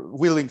you're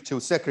willing to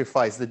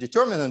sacrifice the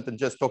determinant and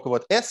just talk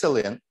about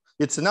SLN,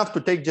 it's enough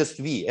to take just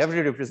V.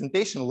 Every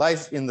representation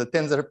lies in the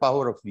tensor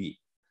power of V.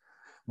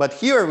 But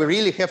here we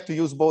really have to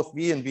use both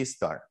V and V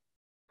star.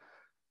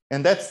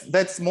 And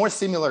that's more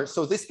similar.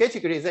 So this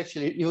category is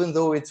actually, even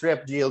though it's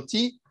rep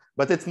GLT,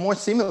 but it's more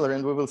similar,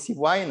 and we will see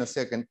why in a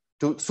second,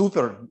 to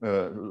super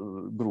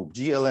group,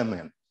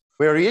 GLMN,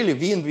 where really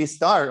V and V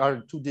star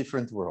are two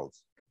different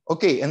worlds.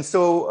 Okay, and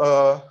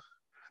so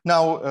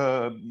now,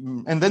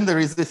 and then there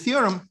is the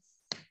theorem,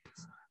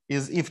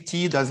 is if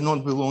T does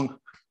not belong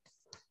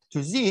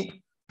to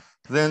Z,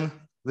 then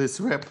this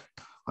rep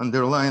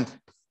underlined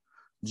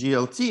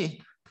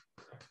GLT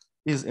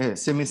is a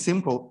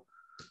semisimple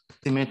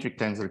symmetric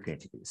tensor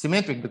category.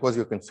 Symmetric because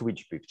you can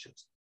switch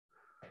pictures.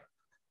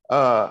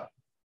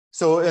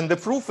 So, and the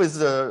proof is,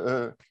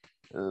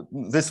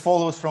 this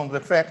follows from the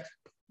fact,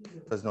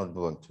 does not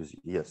belong to Z,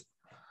 yes.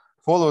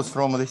 Follows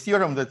from the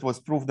theorem that was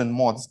proved in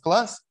Mod's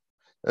class,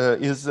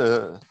 is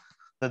that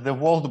the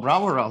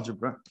Wald-Brouwer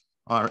algebra,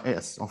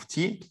 RS of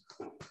T,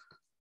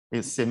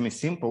 is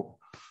semisimple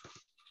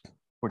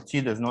for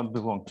T does not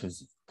belong to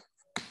Z.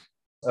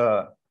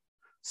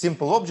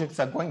 Simple objects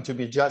are going to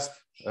be just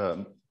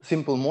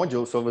simple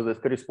modules over the,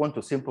 correspond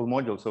to simple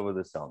modules over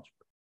this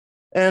algebra.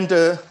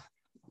 And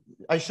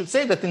I should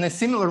say that in a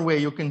similar way,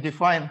 you can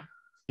define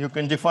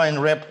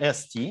rep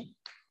ST.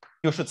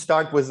 You should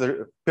start with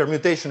the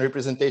permutation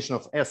representation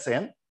of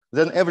Sn.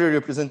 Then every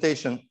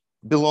representation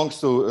belongs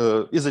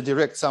to, is a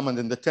direct sum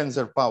in the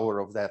tensor power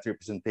of that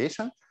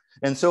representation.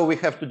 And so we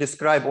have to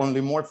describe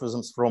only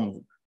morphisms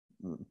from,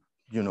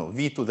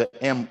 V to the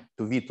M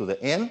to V to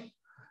the N.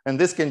 And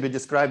this can be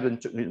described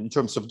in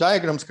terms of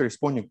diagrams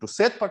corresponding to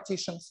set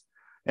partitions.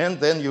 And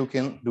then you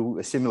can do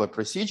a similar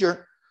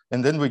procedure.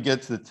 And then we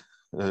get that,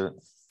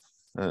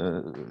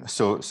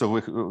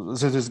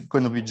 this is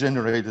going to be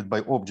generated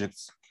by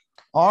objects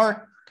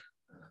R.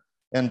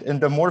 And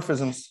the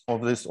morphisms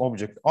of this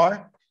object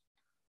R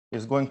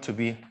is going to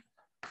be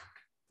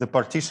the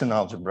partition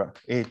algebra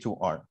A to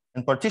R.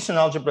 And partition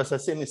algebras are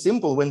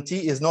semi-simple when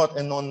T is not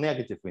a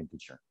non-negative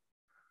integer,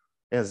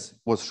 as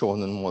was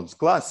shown in Mod's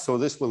class. So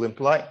this will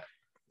imply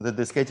that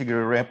this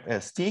category rep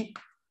ST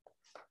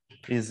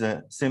is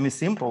a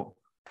semi-simple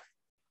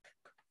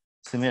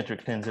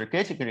symmetric tensor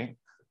category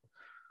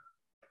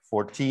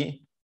for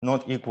T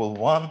not equal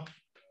 1,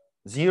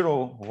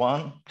 0,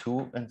 1,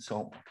 2, and so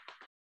on.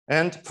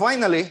 And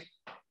finally,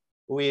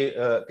 we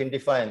can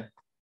define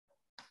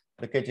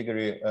the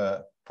category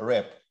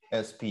rep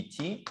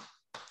SPT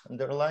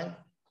underline.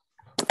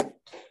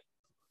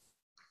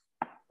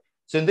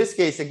 So in this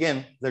case,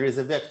 again, there is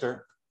a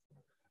vector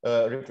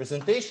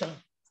representation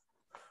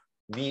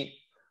V,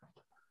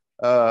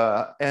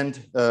 and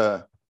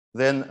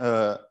then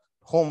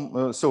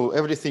so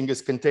everything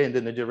is contained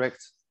in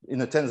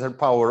a tensor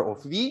power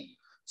of V.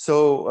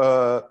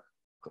 So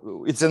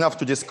it's enough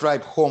to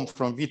describe home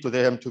from V to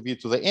the M to V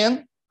to the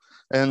N.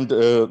 And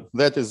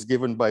that is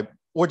given by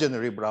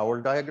ordinary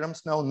Brouwer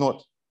diagrams now,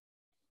 not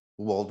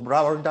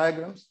Wald-Brouwer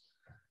diagrams.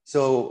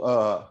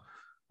 So,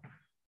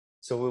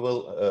 so we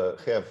will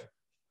have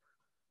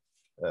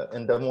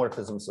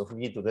endomorphisms of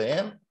V to the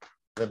N,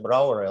 the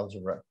Brouwer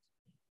algebra.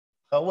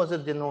 How was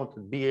it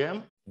denoted?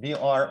 BM,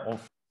 BR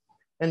of,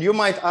 and you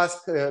might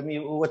ask me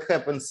what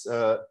happens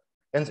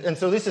And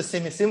so this is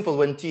semi-simple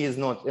when t is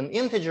not an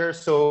integer.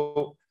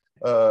 So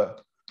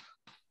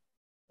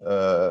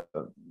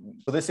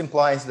this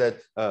implies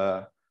that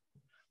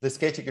this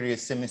category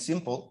is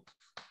semi-simple.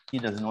 T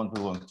does not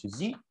belong to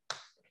Z.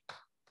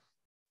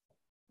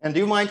 And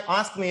you might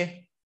ask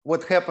me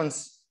what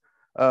happens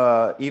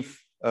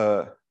if,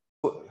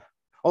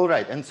 all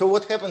right, and so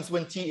what happens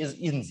when T is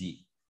in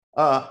Z?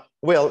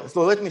 Well,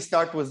 so let me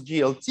start with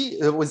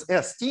GLT, with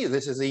ST.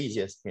 This is the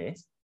easiest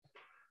case.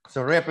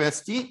 So rep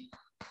ST,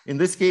 in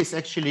this case,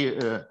 actually,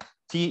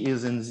 T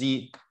is in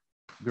Z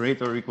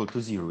greater or equal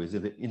to 0 is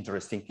an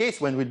interesting case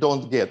when we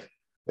don't get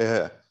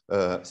a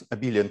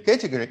abelian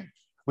category.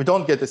 We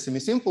don't get a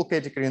semi-simple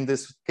category in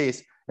this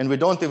case, and we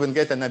don't even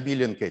get an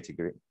abelian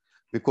category,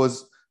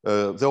 because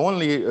the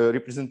only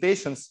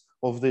representations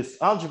of this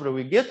algebra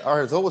we get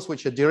are those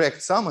which are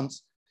direct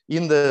summands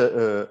in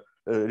the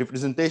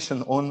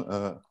representation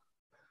on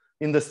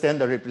in the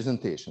standard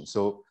representation.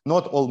 So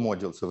not all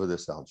modules of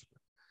this algebra.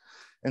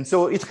 And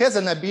so it has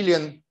an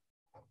abelian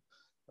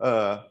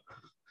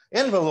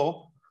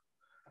envelope.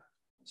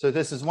 So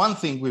this is one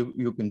thing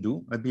you can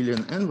do,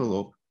 abelian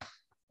envelope.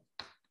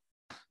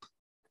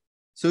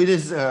 So it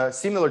is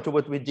similar to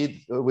what we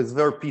did with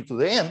verb p to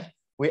the n.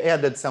 We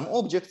added some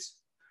objects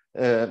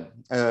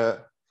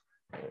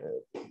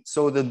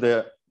so that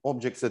the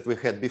objects that we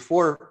had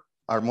before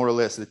are more or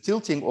less the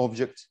tilting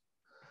objects.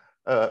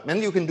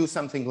 And you can do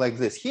something like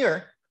this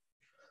here.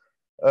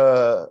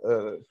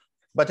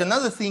 But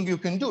another thing you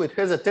can do, it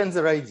has a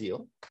tensor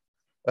ideal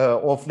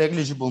of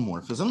negligible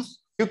morphisms.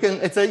 You can,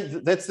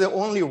 that's the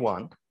only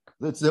one.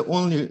 That's the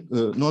only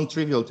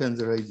non-trivial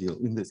tensor ideal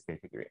in this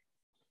category.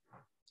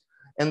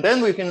 And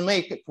then we can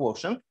make a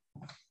quotient,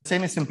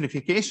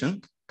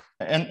 semi-simplification,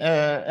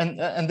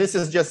 and this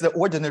is just the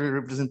ordinary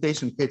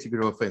representation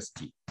category of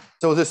ST.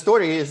 So the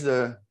story is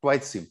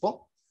quite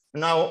simple.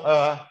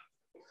 Now,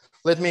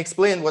 let me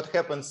explain what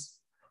happens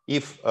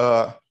if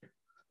for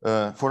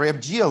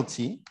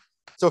FGLT.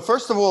 So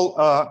first of all,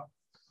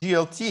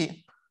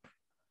 GLT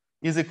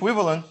is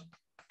equivalent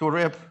to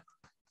rep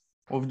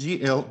of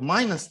GL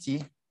minus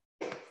T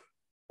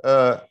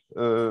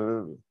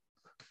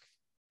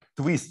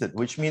twisted,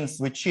 which means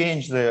we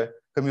change the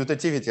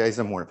commutativity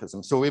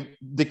isomorphism. So we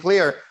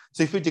declare,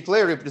 so if we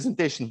declare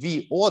representation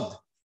V odd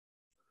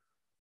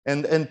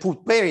and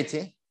put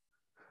parity,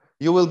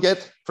 you will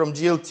get from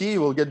GLT,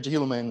 you will get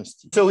GL minus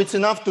T. So it's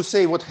enough to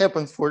say what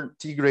happens for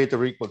T greater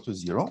or equal to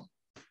 0.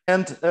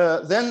 And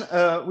then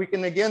we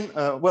can again,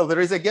 well, there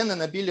is again an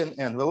abelian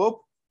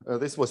envelope.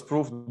 This was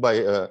proved by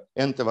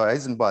Entova,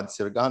 Eisenbad,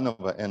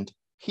 Serganova, and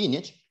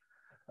Hinich.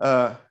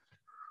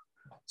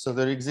 So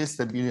there exists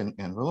a abelian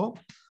envelope.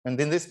 And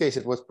in this case,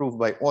 it was proved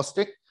by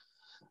Ostrik.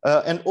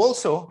 And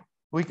also,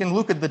 we can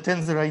look at the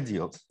tensor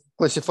ideals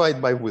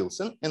classified by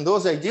Wilson. And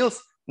those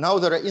ideals, now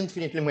there are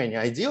infinitely many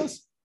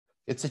ideals.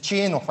 It's a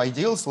chain of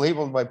ideals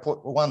labeled by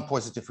one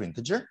positive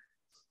integer.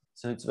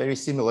 So it's very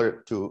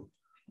similar to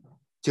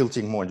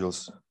tilting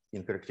modules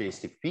in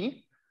characteristic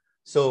P.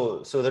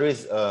 So there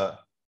is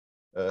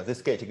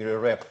this category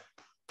rep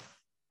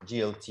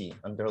GLT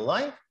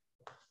underlined.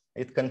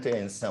 It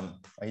contains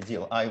some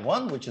ideal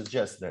I1, which is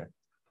just the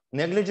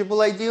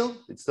negligible ideal.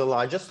 It's the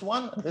largest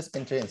one. This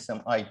contains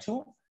some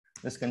I2.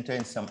 This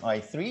contains some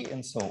I3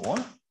 and so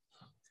on.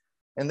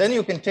 And then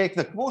you can take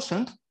the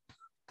quotient,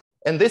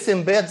 and this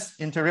embeds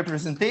into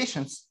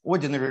representations,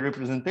 ordinary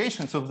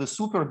representations of the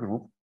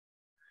supergroup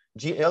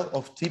GL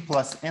of T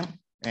plus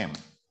M.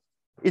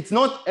 It's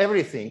not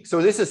everything.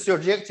 So this is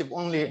surjective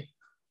only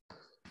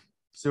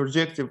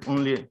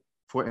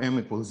for M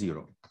equals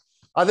 0.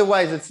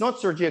 Otherwise, it's not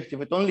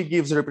surjective. It only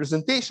gives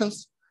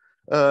representations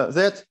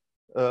that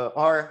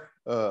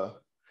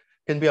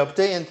can be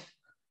obtained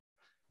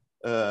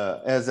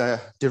as a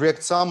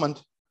direct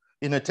summand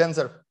in a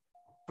tensor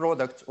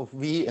product of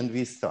V and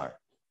V star.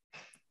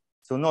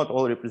 So not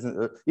all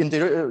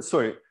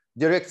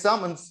direct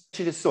summands,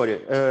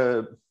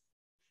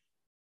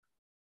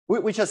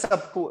 which are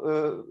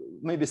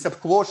maybe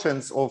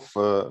subquotients of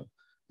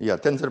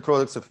tensor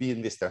products of V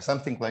and V star,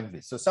 something like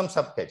this. So some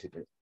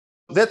subcategory.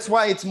 That's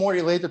why it's more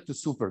related to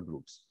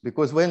supergroups,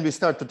 because when we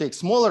start to take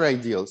smaller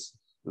ideals,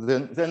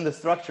 then the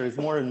structure is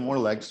more and more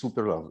like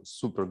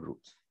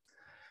supergroups.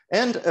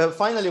 And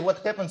finally, what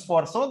happens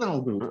for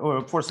orthogonal groups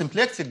or for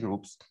symplectic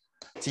groups,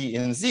 T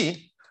and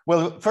Z?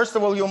 Well, first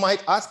of all, you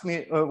might ask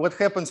me what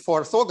happens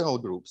for orthogonal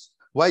groups.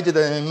 Why did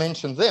I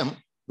mention them?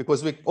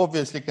 Because we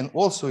obviously can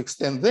also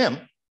extend them.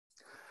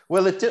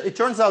 Well, it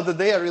turns out that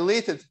they are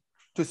related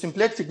to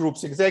symplectic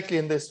groups exactly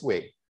in this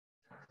way.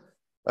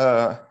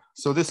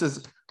 So this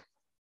is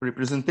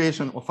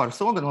representation of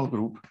orthogonal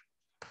group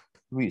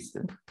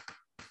twisted,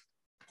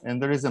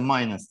 and there is a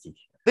minus T.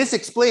 This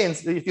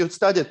explains, if you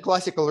studied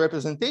classical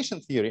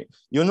representation theory,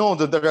 you know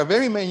that there are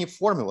very many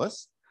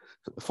formulas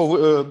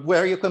for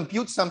where you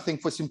compute something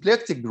for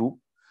symplectic group,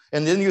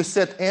 and then you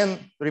set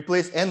n,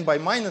 replace n by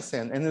minus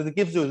n, and it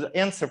gives you the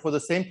answer for the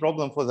same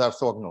problem for the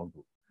orthogonal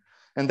group.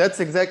 And that's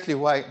exactly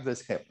why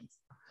this happens.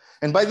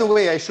 And by the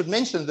way, I should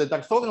mention that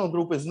orthogonal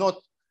group is not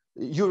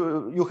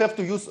you have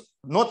to use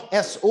not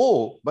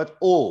SO, but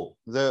O,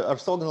 the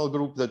orthogonal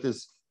group that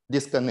is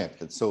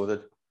disconnected. So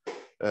that,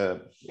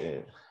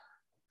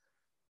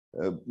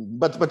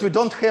 but we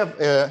don't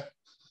have,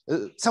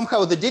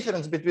 somehow the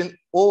difference between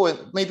O and,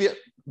 maybe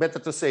better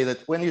to say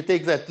that when you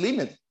take that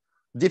limit,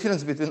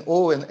 difference between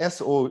O and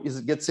SO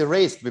gets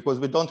erased because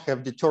we don't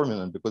have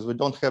determinant, because we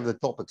don't have the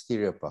top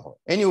exterior power.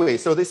 Anyway,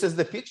 so this is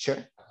the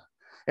picture.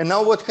 And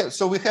now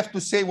so we have to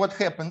say what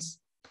happens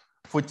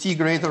for t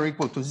greater or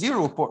equal to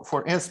 0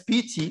 for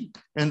SPT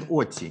and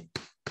OT.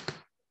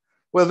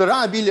 Well, there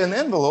are a billion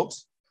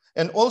envelopes,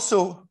 and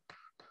also,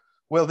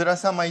 well, there are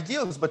some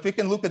ideals, but we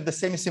can look at the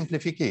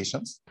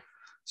semi-simplifications.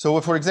 So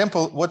for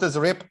example, what is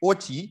rep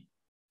OT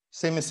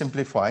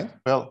semi-simplified?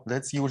 Well,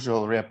 that's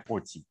usual rep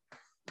OT,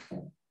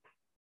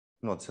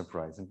 not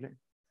surprisingly.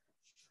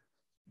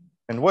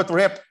 And what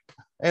rep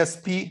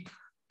SPT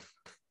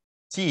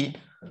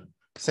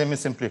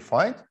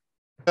semi-simplified?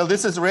 Well,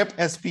 this is rep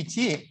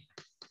SPT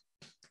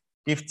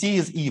if t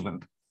is even.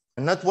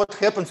 And not what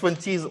happens when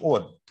t is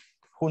odd.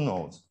 Who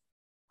knows?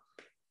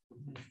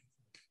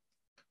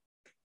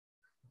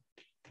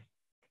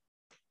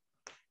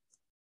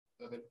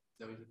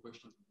 There is a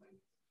question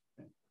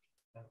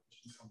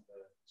from the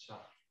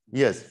chat.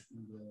 Yes.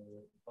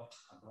 What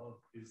about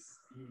is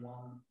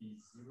E1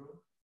 E0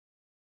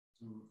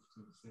 to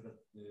say that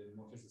the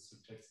morphism is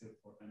subjective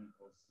for n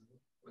equals 0?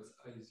 What's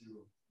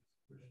I0?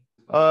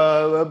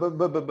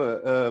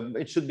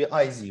 It should be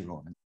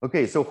I0.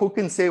 Okay, so who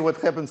can say what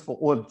happens for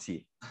odd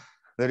t?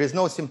 There is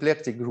no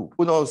symplectic group.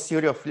 Who knows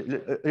theory of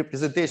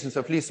representations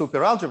of Lie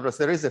superalgebras?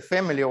 There is a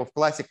family of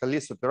classical Lie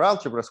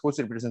superalgebras whose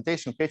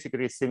representation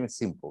category is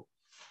semi-simple.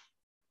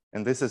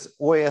 And this is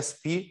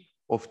OSP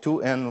of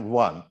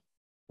 2n1,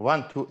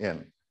 1 to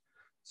n.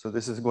 So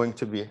this is going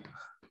to be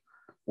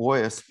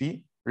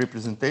OSP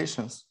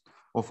representations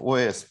of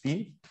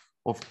OSP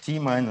of t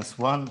minus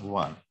 1,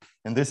 1.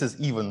 And this is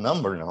even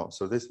number now,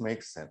 so this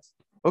makes sense.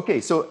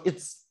 Okay, so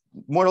it's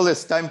more or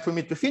less time for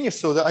me to finish,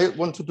 so that I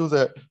want to do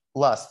the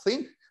last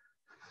thing.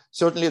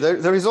 Certainly,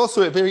 there is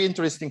also a very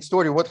interesting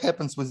story, what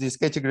happens with these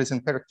categories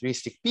in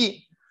characteristic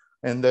P.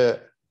 And the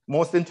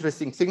most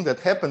interesting thing that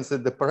happens is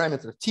that the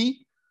parameter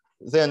T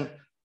then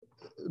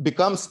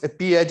becomes a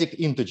p-adic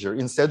integer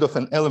instead of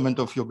an element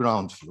of your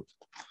ground field.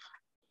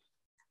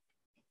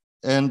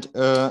 And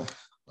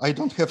I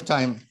don't have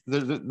time.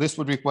 This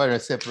would require a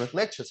separate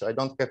lecture, so I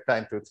don't have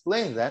time to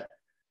explain that.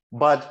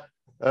 But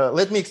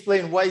let me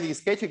explain why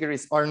these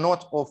categories are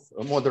not of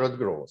moderate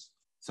growth.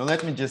 So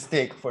let me just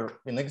take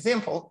for an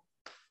example,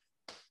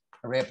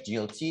 rep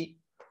GLT,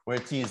 where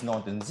t is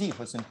not in Z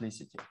for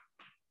simplicity.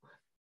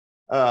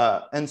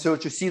 And so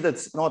to see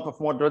that's not of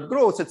moderate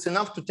growth, it's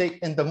enough to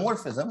take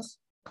endomorphisms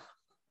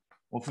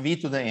of V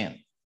to the n.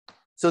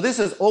 So this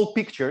is all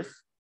pictures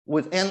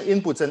with n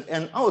inputs and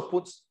n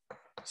outputs.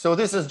 So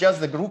this is just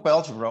the group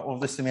algebra of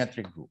the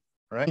symmetric group,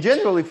 right? In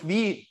general, if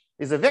V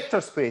is a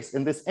vector space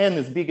and this n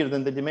is bigger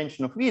than the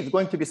dimension of V, it's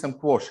going to be some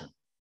quotient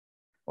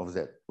of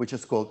that, which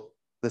is called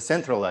the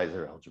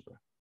centralizer algebra.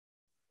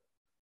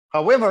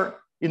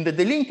 However, in the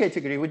Deligne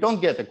category, we don't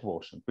get a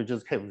quotient, we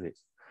just have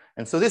this.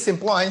 And so this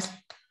implies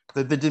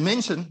that the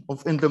dimension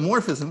of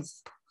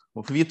endomorphisms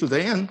of V to the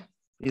n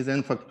is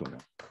n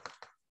factorial.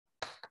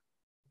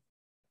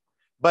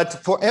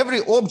 But for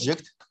every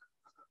object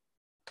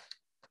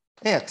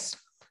X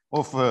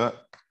of a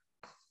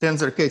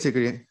tensor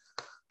category,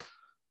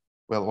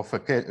 well, of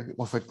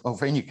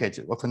any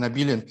category, of an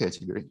abelian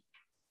category,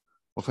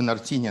 of an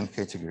Artinian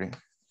category,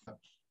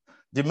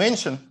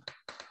 dimension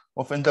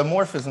of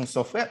endomorphisms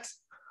of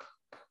X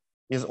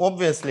is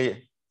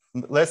obviously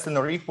less than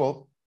or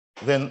equal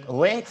than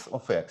length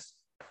of X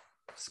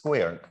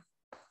squared.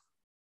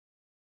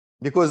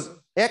 Because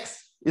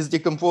X is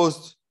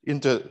decomposed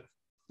into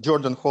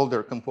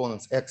Jordan-Holder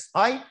components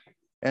Xi,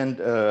 and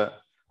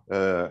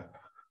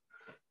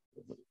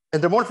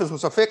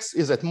endomorphisms of X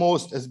is at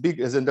most as big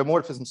as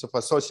endomorphisms of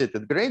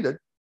associated graded.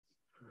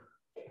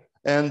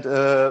 And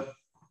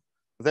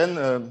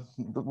then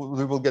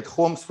we will get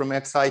homes from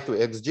Xi to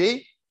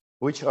Xj,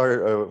 which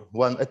are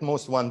at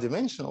most one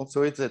dimensional.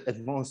 So it's at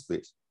most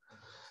this.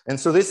 And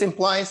so this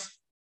implies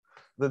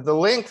that the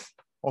length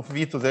of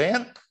V to the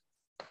n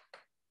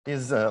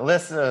is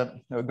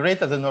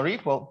greater than or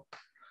equal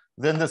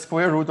than the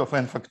square root of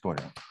n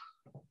factorial.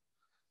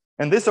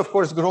 And this, of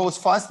course, grows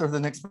faster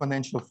than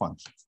exponential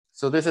functions.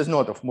 So this is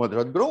not of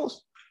moderate growth.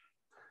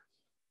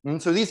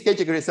 And so these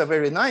categories are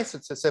very nice.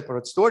 It's a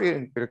separate story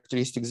in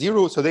characteristic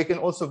 0. So they can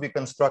also be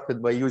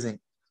constructed by using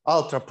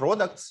ultra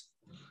products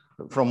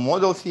from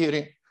model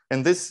theory.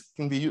 And this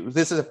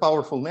is a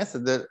powerful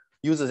method that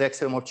uses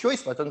axiom of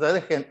choice, but on the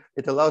other hand,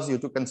 it allows you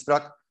to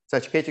construct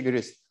such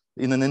categories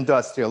in an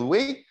industrial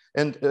way,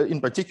 and in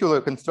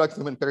particular, construct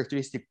them in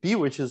characteristic P,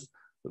 which is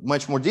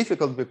much more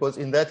difficult because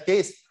in that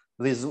case,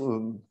 these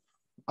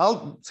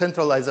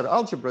centralizer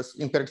algebras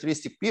in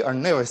characteristic P are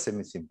never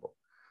semi-simple.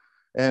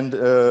 And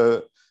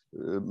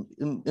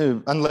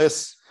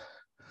unless,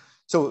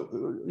 so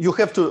you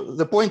have to,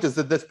 the point is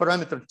that this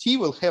parameter T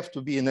will have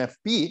to be in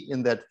FP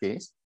in that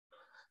case.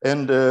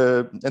 And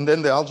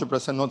then the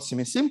algebras are not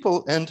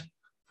semi-simple. And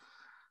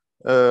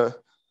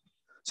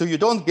so you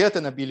don't get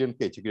an abelian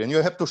category. And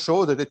you have to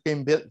show that it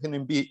can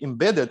be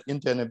embedded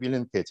into an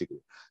abelian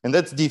category. And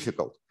that's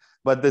difficult.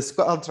 But this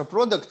ultra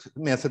product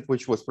method,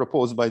 which was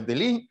proposed by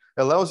Deligne,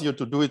 allows you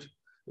to do it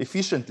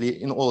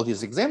efficiently in all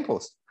these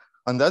examples.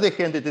 On the other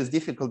hand, it is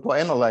difficult to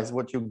analyze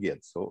what you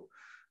get. So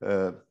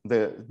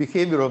the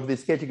behavior of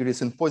these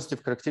categories and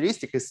positive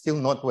characteristic is still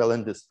not well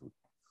understood.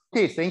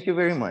 Okay, thank you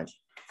very much.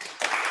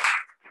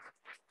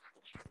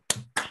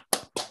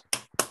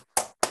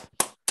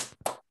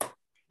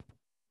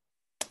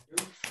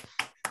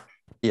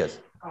 Yes.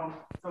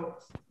 So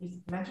you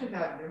mentioned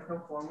that there's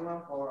no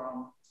formula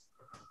for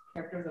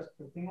factors of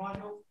splitting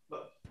module,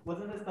 but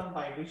wasn't this done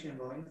by Ricci and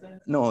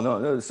Williamson? No.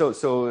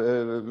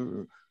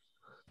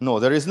 No,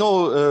 there is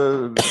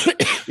no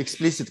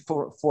explicit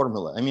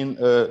formula. I mean,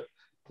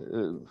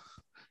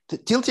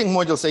 tilting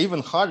modules are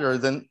even harder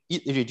than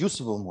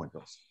irreducible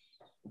modules.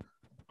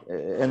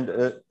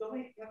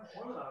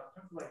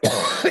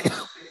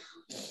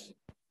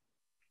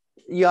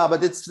 Yeah,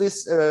 but it's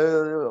this.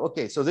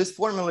 Okay, so this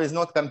formula is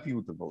not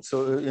computable.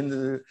 So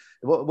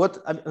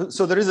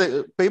so there is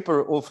a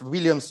paper of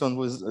Williamson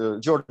with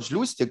George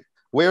Lustig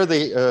where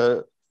they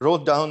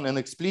wrote down an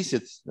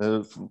explicit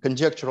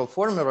conjectural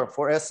formula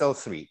for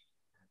SL3,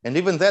 and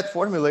even that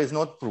formula is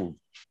not proved.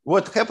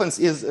 What happens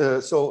is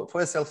so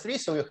for SL3,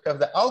 so you have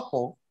the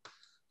alcove,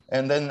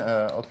 and then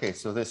okay,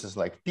 so this is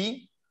like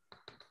P.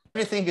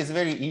 Everything is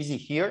very easy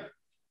here,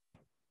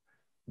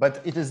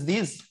 but it is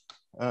these.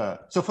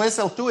 So for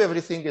SL2,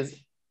 everything is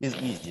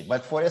easy,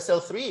 but for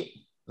SL3,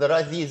 there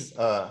are these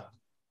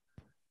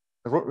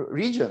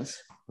regions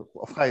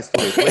of highest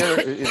weight where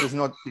it is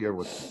not clear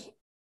what.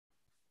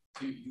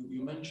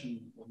 You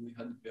mentioned when we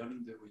had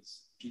Verlinde with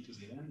P to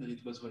the n that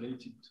it was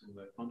related to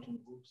quantum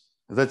groups.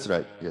 That's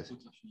right. Yes.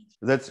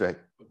 That's right.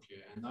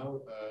 Okay, and now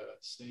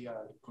say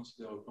I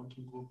consider a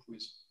quantum group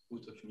with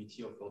root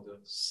affinity of order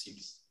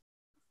 6.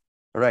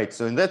 Right.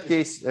 So in that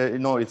case,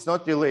 no, it's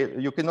not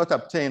related. You cannot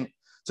obtain.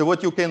 So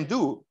what you can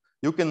do,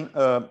 you can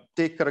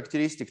take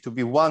characteristic to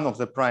be one of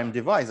the prime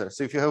divisors.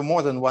 So if you have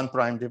more than one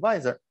prime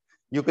divisor,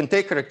 you can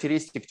take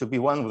characteristic to be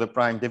one of the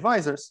prime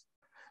divisors,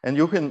 and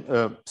you can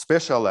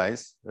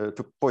specialize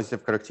to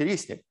positive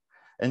characteristic.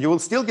 And you will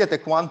still get a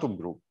quantum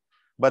group,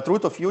 but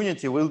root of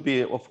unity will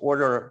be of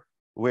order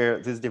where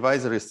this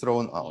divisor is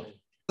thrown out.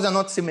 Those are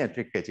not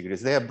symmetric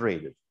categories, they are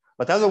braided.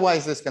 But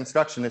otherwise, this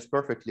construction is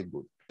perfectly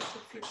good.